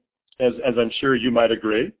spoon-feeding, as I'm sure you might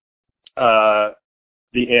agree, the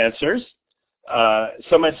answers.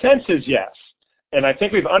 So my sense is yes. And I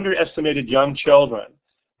think we've underestimated young children.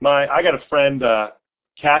 I got a friend,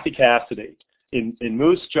 Kathy Cassidy, in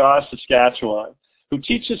Moose Jaw, Saskatchewan, who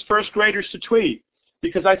teaches first graders to tweet.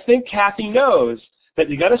 Because I think Kathy knows that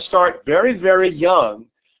you got to start very, very young,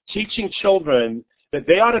 teaching children that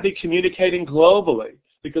they ought to be communicating globally.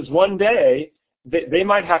 Because one day, they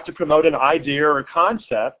might have to promote an idea or a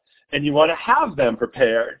concept, and you want to have them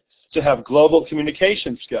prepared to have global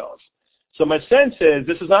communication skills. So my sense is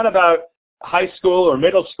this is not about high school or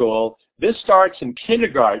middle school. This starts in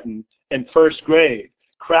kindergarten and first grade,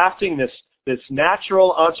 crafting this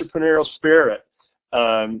natural entrepreneurial spirit.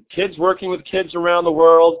 Kids working with kids around the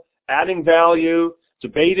world, adding value,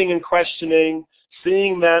 debating and questioning,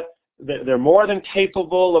 seeing that they're more than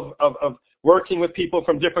capable of working with people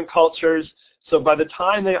from different cultures, So by the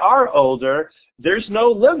time they are older, there's no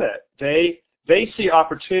limit. They see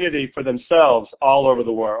opportunity for themselves all over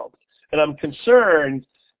the world. And I'm concerned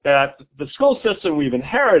that the school system we've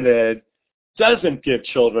inherited doesn't give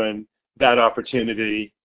children that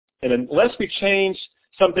opportunity. And unless we change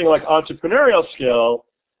something like entrepreneurial skill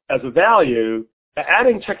as a value,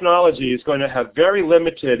 adding technology is going to have very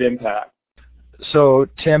limited impact. So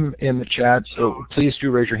Tim in the chat, so please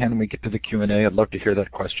do raise your hand when we get to the Q&A. I'd love to hear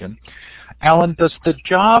that question. Alan, does the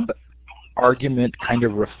job argument kind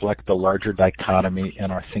of reflect the larger dichotomy in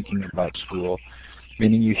our thinking about school?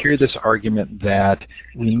 Meaning you hear this argument that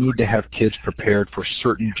we need to have kids prepared for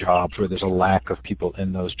certain jobs where there's a lack of people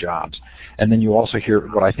in those jobs. And then you also hear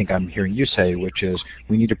what I think I'm hearing you say, which is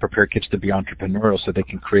we need to prepare kids to be entrepreneurial so they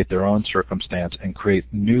can create their own circumstance and create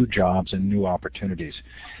new jobs and new opportunities.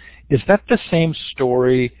 Is that the same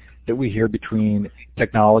story that we hear between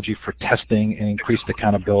technology for testing and increased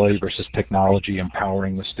accountability versus technology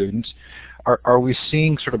empowering the students? Are we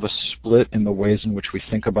seeing sort of a split in the ways in which we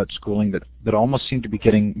think about schooling that almost seem to be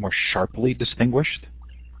getting more sharply distinguished?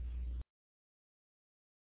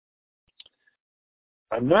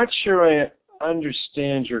 I'm not sure I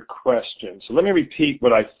understand your question. So let me repeat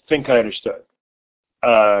what I think I understood.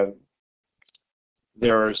 There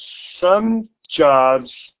are some jobs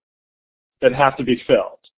that have to be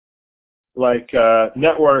filled, like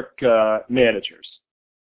network managers.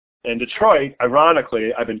 And Detroit,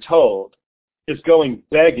 ironically, I've been told, is going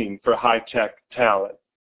begging for high-tech talent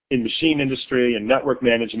in machine industry and network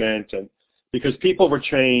management, and because people were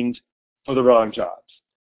trained for the wrong jobs.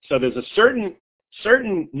 So there's a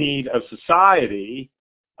certain need of society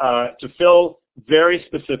to fill very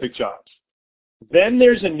specific jobs. Then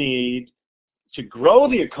there's a need to grow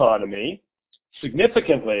the economy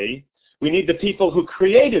significantly. We need the people who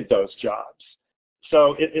created those jobs.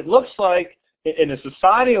 So it looks like in a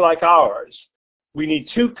society like ours, we need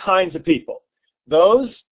two kinds of people. Those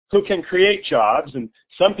who can create jobs, and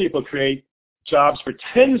some people create jobs for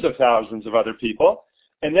tens of thousands of other people,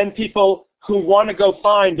 and then people who want to go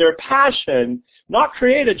find their passion, not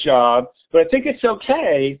create a job, but I think it's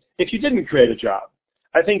okay if you didn't create a job.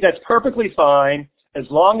 I think that's perfectly fine as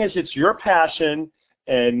long as it's your passion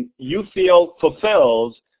and you feel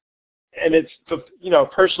fulfilled and it's,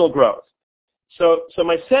 personal growth. So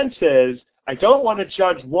my sense is I don't want to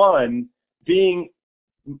judge one being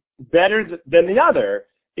better than the other.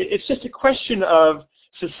 It's just a question of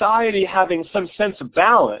society having some sense of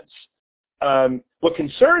balance. What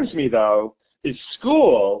concerns me, though, is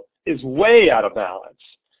school is way out of balance.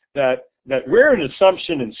 That we're an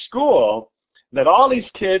assumption in school that all these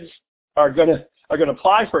kids are going to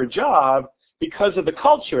apply for a job because of the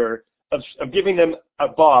culture of giving them a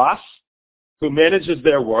boss who manages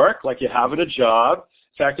their work like you have in a job.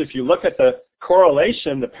 In fact, if you look at the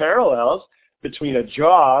correlation, the parallels between a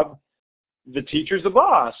job, the teacher's the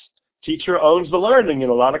boss. Teacher owns the learning in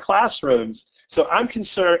a lot of classrooms. So I'm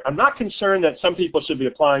not concerned that some people should be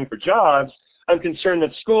applying for jobs. I'm concerned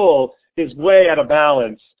that school is way out of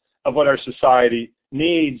balance of what our society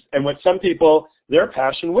needs and what some people, their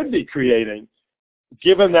passion would be creating,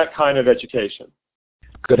 given that kind of education.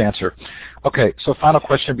 Good answer. Okay, so final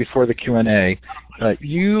question before the Q&A.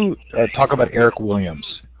 You talk about Eric Williams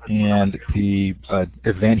and the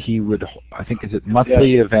event he would, I think, is it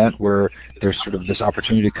monthly event where there's sort of this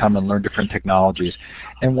opportunity to come and learn different technologies.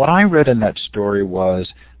 And what I read in that story was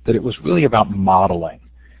that it was really about modeling,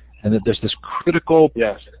 and that there's this critical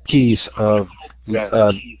piece of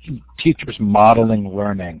teachers modeling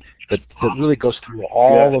learning that really goes through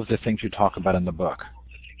all of the things you talk about in the book.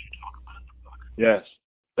 Yes,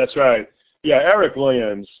 that's right. Yeah, Eric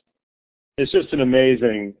Williams is just an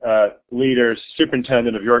amazing leader,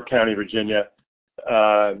 superintendent of York County, Virginia.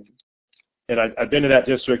 And I've been to that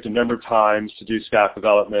district a number of times to do staff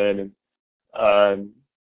development. And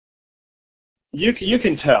you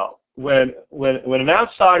can tell when an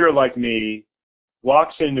outsider like me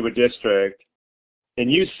walks into a district and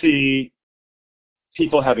you see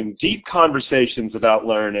people having deep conversations about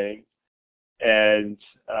learning and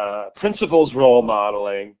principals role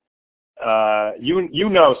modeling, you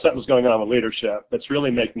know something's going on with leadership that's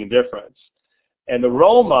really making a difference. And the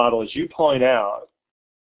role model, as you point out,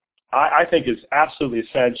 I think is absolutely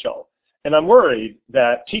essential. And I'm worried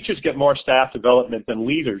that teachers get more staff development than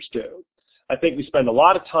leaders do. I think we spend a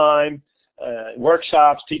lot of time in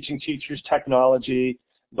workshops teaching teachers technology,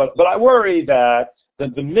 but I worry that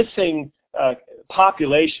the missing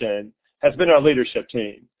population has been our leadership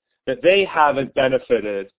team, that they haven't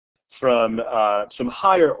benefited from some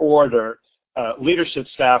higher order leadership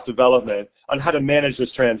staff development on how to manage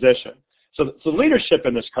this transition. So leadership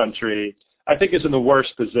in this country, I think, is in the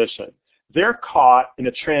worst position. they're caught in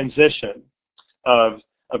a transition of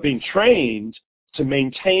being trained to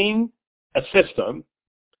maintain a system,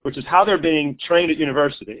 which is how they're being trained at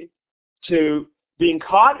university, to being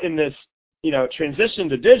caught in this, transition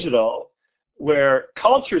to digital where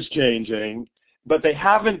culture's changing, but they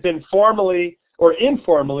haven't been formally or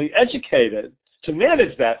informally educated to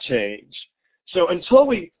manage that change. So until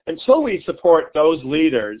we support those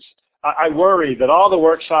leaders, I worry that all the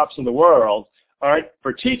workshops in the world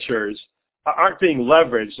for teachers aren't being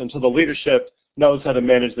leveraged until the leadership knows how to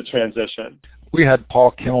manage the transition. We had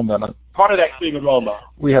Paul Kimmelman. Part of that being a role model.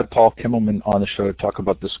 We had Paul Kimmelman on the show to talk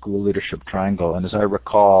about the school leadership triangle, and as I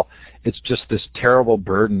recall, it's just this terrible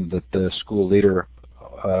burden that the school leader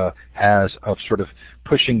has of sort of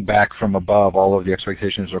pushing back from above all of the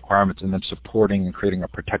expectations and requirements and then supporting and creating a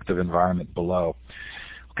protective environment below.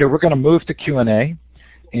 Okay, we're going to move to Q&A.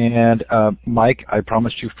 And Mike, I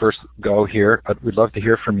promised you first go here. We'd love to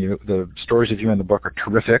hear from you. The stories of you in the book are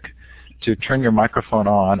terrific. To turn your microphone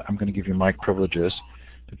on, I'm going to give you mic privileges.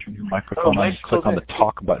 To turn your microphone on, click on the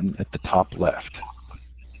talk button at the top left.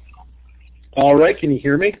 All right, can you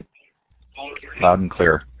hear me? Loud and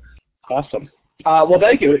clear. Awesome. Well,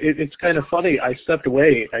 thank you. It's kind of funny. I stepped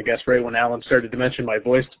away, I guess, right when Alan started to mention my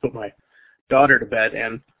voice to put my daughter to bed,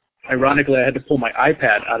 and ironically, I had to pull my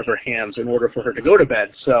iPad out of her hands in order for her to go to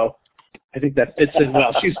bed, so I think that fits in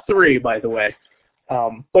well. She's 3, by the way.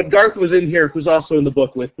 But Garth was in here, who's also in the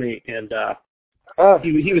book with me, and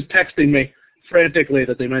he was texting me frantically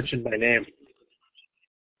that they mentioned my name.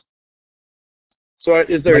 So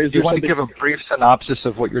is there... Mike, do you want to give a brief synopsis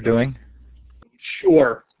of what you're doing?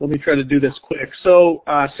 Sure. Let me try to do this quick. So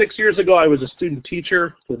 6 years ago, I was a student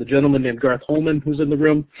teacher with a gentleman named Garth Holman, who's in the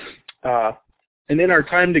room. And in our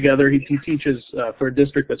time together, he teaches for a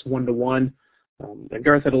district that's 1-to-1. And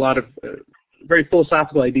Garth had a lot of very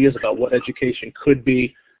philosophical ideas about what education could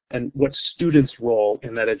be and what students' role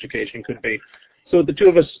in that education could be. So the two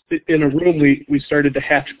of us in a room, we started to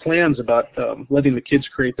hatch plans about letting the kids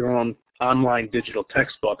create their own online digital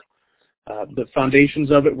textbook. The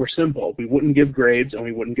foundations of it were simple. We wouldn't give grades and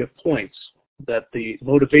we wouldn't give points. That the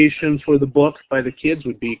motivation for the book by the kids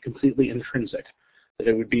would be completely intrinsic. That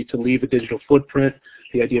it would be to leave a digital footprint,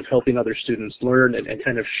 the idea of helping other students learn and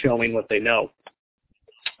kind of showing what they know.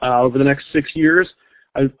 Over the next 6 years,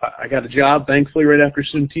 I got a job, thankfully, right after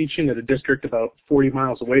student teaching at a district about 40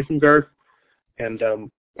 miles away from Garth. And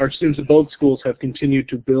our students at both schools have continued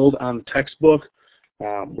to build on the textbook.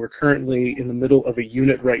 We're currently in the middle of a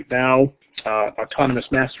unit right now, Autonomous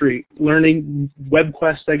Mastery Learning,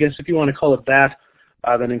 WebQuest, I guess, if you want to call it that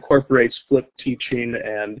incorporates flipped teaching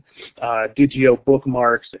and Digio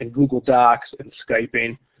bookmarks and Google Docs and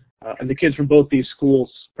Skyping. And the kids from both these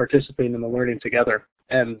schools participate in the learning together,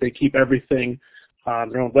 and they keep everything on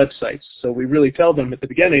their own websites. So we really tell them at the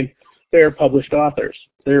beginning, they're published authors.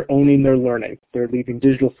 They're owning their learning. They're leaving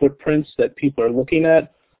digital footprints that people are looking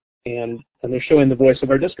at, and they're showing the voice of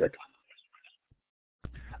our district.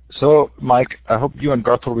 So, Mike, I hope you and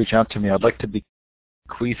Garth will reach out to me. I'd like to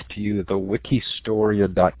bequeath to you the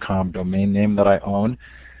wikistoria.com domain name that I own.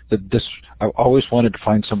 I always wanted to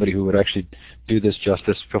find somebody who would actually do this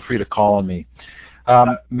justice. Feel free to call on me.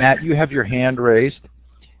 Matt, you have your hand raised.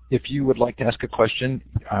 If you would like to ask a question,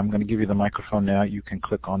 I'm going to give you the microphone now. You can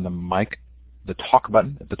click on the talk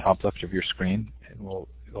button at the top left of your screen, and we'll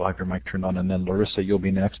have your mic turned on. And then Larissa, you'll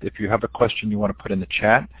be next. If you have a question you want to put in the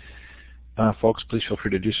chat, folks, please feel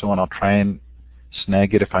free to do so, and I'll try and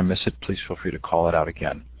snag it. If I miss it, please feel free to call it out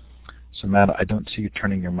again. So, Matt, I don't see you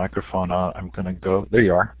turning your microphone on. I'm going to go. There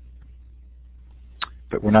you are.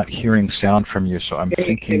 But we're not hearing sound from you, so I'm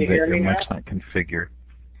thinking that your mic's not configured.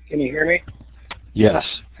 Can you hear me? Yes.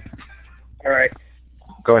 All right.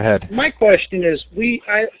 Go ahead. My question is,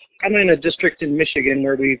 I'm in a district in Michigan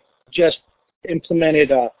where we've just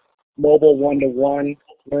implemented a mobile 1-to-1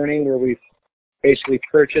 learning, where we've basically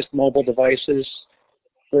purchased mobile devices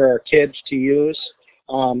for our kids to use.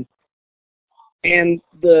 And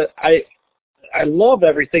I love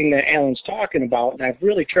everything that Alan's talking about, and I've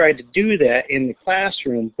really tried to do that in the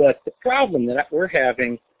classroom, but the problem that we're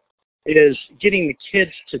having is getting the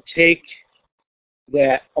kids to take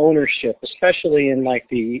that ownership, especially in like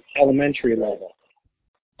the elementary level,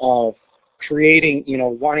 of creating,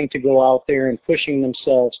 wanting to go out there and pushing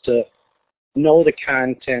themselves to know the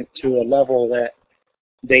content to a level that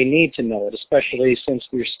they need to know it, especially since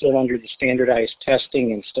we're still under the standardized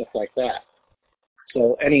testing and stuff like that.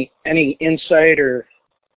 So any insight or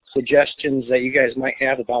suggestions that you guys might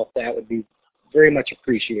have about that would be very much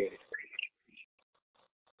appreciated.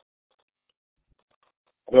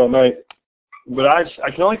 Well, I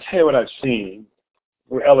can only tell you what I've seen.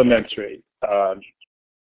 We're elementary.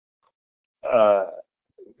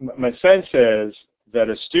 my sense is that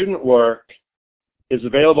a student work is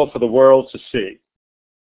available for the world to see.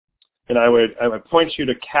 And I would point you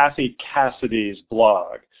to Kathy Cassidy's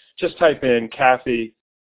blog. Just type in Kathy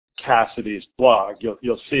Cassidy's blog.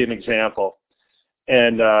 You'll see an example.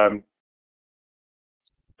 And I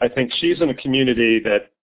think she's in a community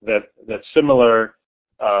that's similar,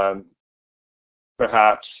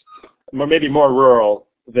 perhaps, maybe more rural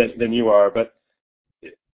than you are. But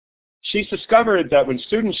she's discovered that when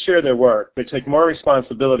students share their work, they take more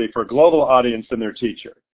responsibility for a global audience than their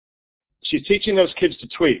teacher. She's teaching those kids to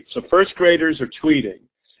tweet. So first graders are tweeting,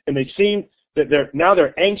 and they seem that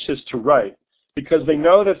they're anxious to write because they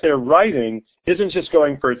know that their writing isn't just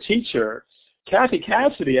going for a teacher. Kathy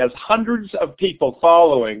Cassidy has hundreds of people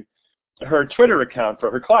following her Twitter account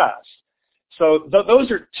for her class. So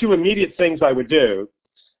those are two immediate things I would do.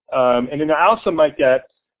 And then I also might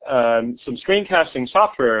get some screencasting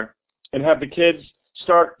software and have the kids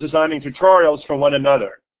start designing tutorials for one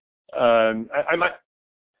another.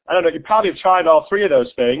 I don't know, you probably have tried all three of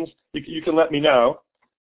those things. You can let me know.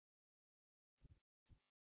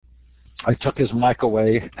 I took his mic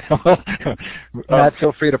away. Matt,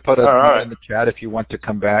 feel free to put us in the chat if you want to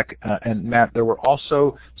come back. And Matt, there were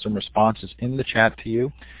also some responses in the chat to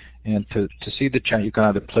you. And to see the chat, you can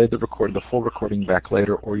either play the full recording back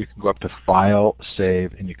later, or you can go up to File,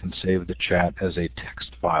 Save, and you can save the chat as a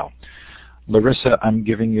text file. Larissa, I'm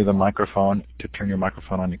giving you the microphone. To turn your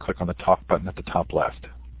microphone on, you click on the talk button at the top left.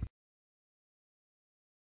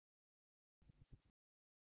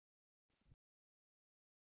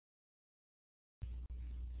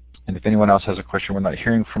 And if anyone else has a question, we're not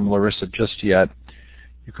hearing from Larissa just yet.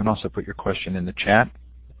 You can also put your question in the chat.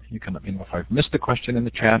 You can let me know if I've missed a question in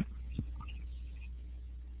the chat.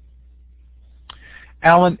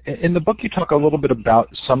 Alan, in the book you talk a little bit about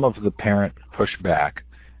some of the parent pushback.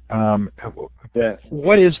 Yes.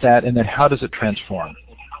 What is that, and then how does it transform?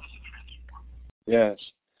 Yes.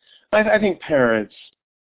 I think parents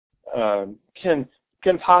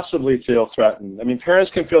can possibly feel threatened. I mean,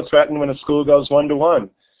 parents can feel threatened when a school goes one-to-one.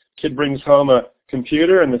 Kid brings home a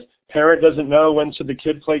computer, and the parent doesn't know when should the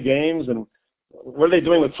kid play games, and what are they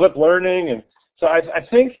doing with flip learning? And so I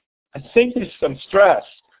think there's some stress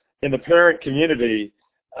in the parent community,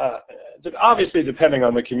 obviously depending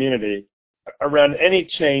on the community, around any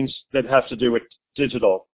change that has to do with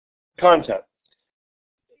digital content.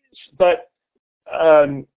 But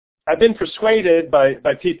I've been persuaded by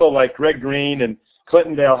people like Greg Green and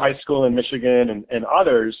Clintondale High School in Michigan and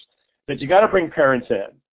others that you got to bring parents in.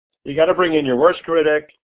 You got to bring in your worst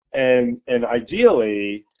critic, and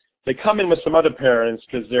ideally they come in with some other parents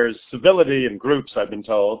because there's civility in groups, I've been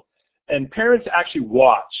told, and parents actually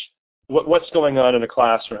watch what's going on in a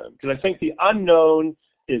classroom, because I think the unknown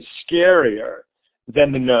is scarier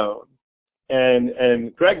than the known.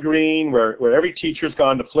 And Greg Green, where every teacher's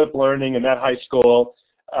gone to flip learning in that high school,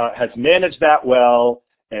 has managed that well,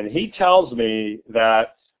 and he tells me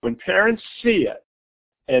that when parents see it,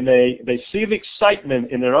 and they see the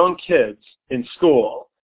excitement in their own kids in school,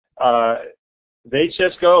 they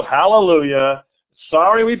just go, hallelujah,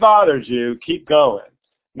 sorry we bothered you, keep going.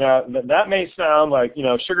 Now, that may sound like,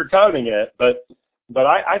 sugarcoating it, but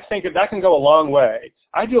I think that can go a long way.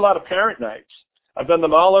 I do a lot of parent nights. I've done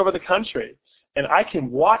them all over the country, and I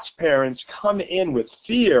can watch parents come in with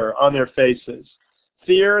fear on their faces.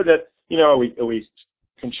 Fear that, are we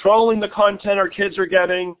controlling the content our kids are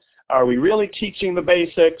getting? Are we really teaching the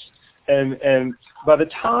basics? And by the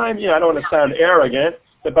time, I don't want to sound arrogant,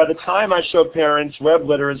 but by the time I show parents web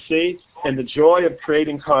literacy and the joy of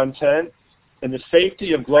creating content and the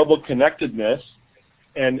safety of global connectedness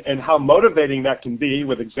and how motivating that can be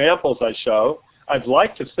with examples I show, I'd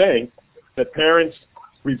like to think that parents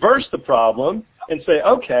reverse the problem and say,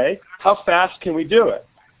 okay, how fast can we do it?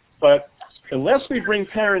 But unless we bring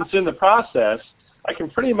parents in the process, I can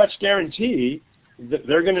pretty much guarantee that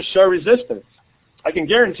they're going to show resistance. I can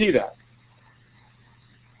guarantee that.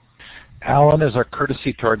 Alan, as our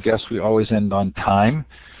courtesy to our guests, we always end on time.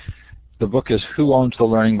 The book is Who Owns the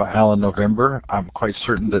Learning by Alan November. I'm quite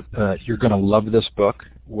certain that you're going to love this book.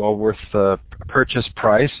 Well worth the purchase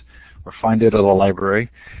price, or find it at a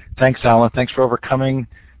library. Thanks, Alan. Thanks for overcoming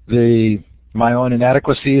my own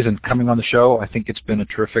inadequacies and coming on the show. I think it's been a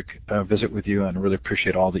terrific visit with you, and I really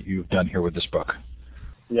appreciate all that you've done here with this book.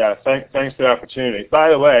 Yeah, thanks for the opportunity. By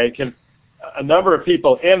the way, a number of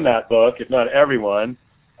people in that book, if not everyone,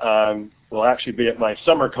 will actually be at my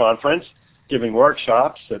summer conference giving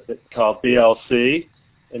workshops called BLC,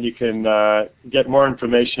 and you can get more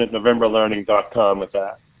information at novemberlearning.com with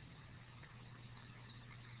that.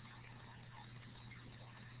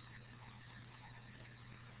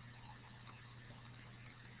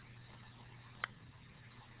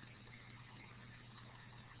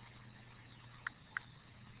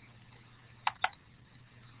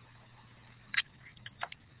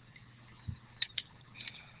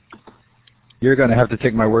 You're going to have to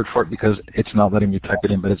take my word for it because it's not letting me type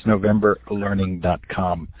it in, but it's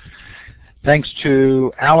novemberlearning.com. Thanks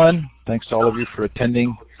to Alan. Thanks to all of you for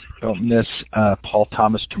attending. Don't miss Paul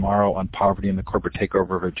Thomas tomorrow on Poverty and the Corporate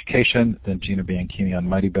Takeover of Education, then Gina Bianchini on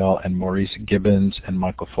Mighty Bell, and Maurice Gibbons and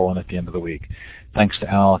Michael Fullen at the end of the week. Thanks to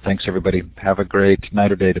Al. Thanks, everybody. Have a great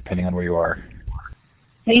night or day, depending on where you are.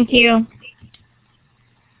 Thank you.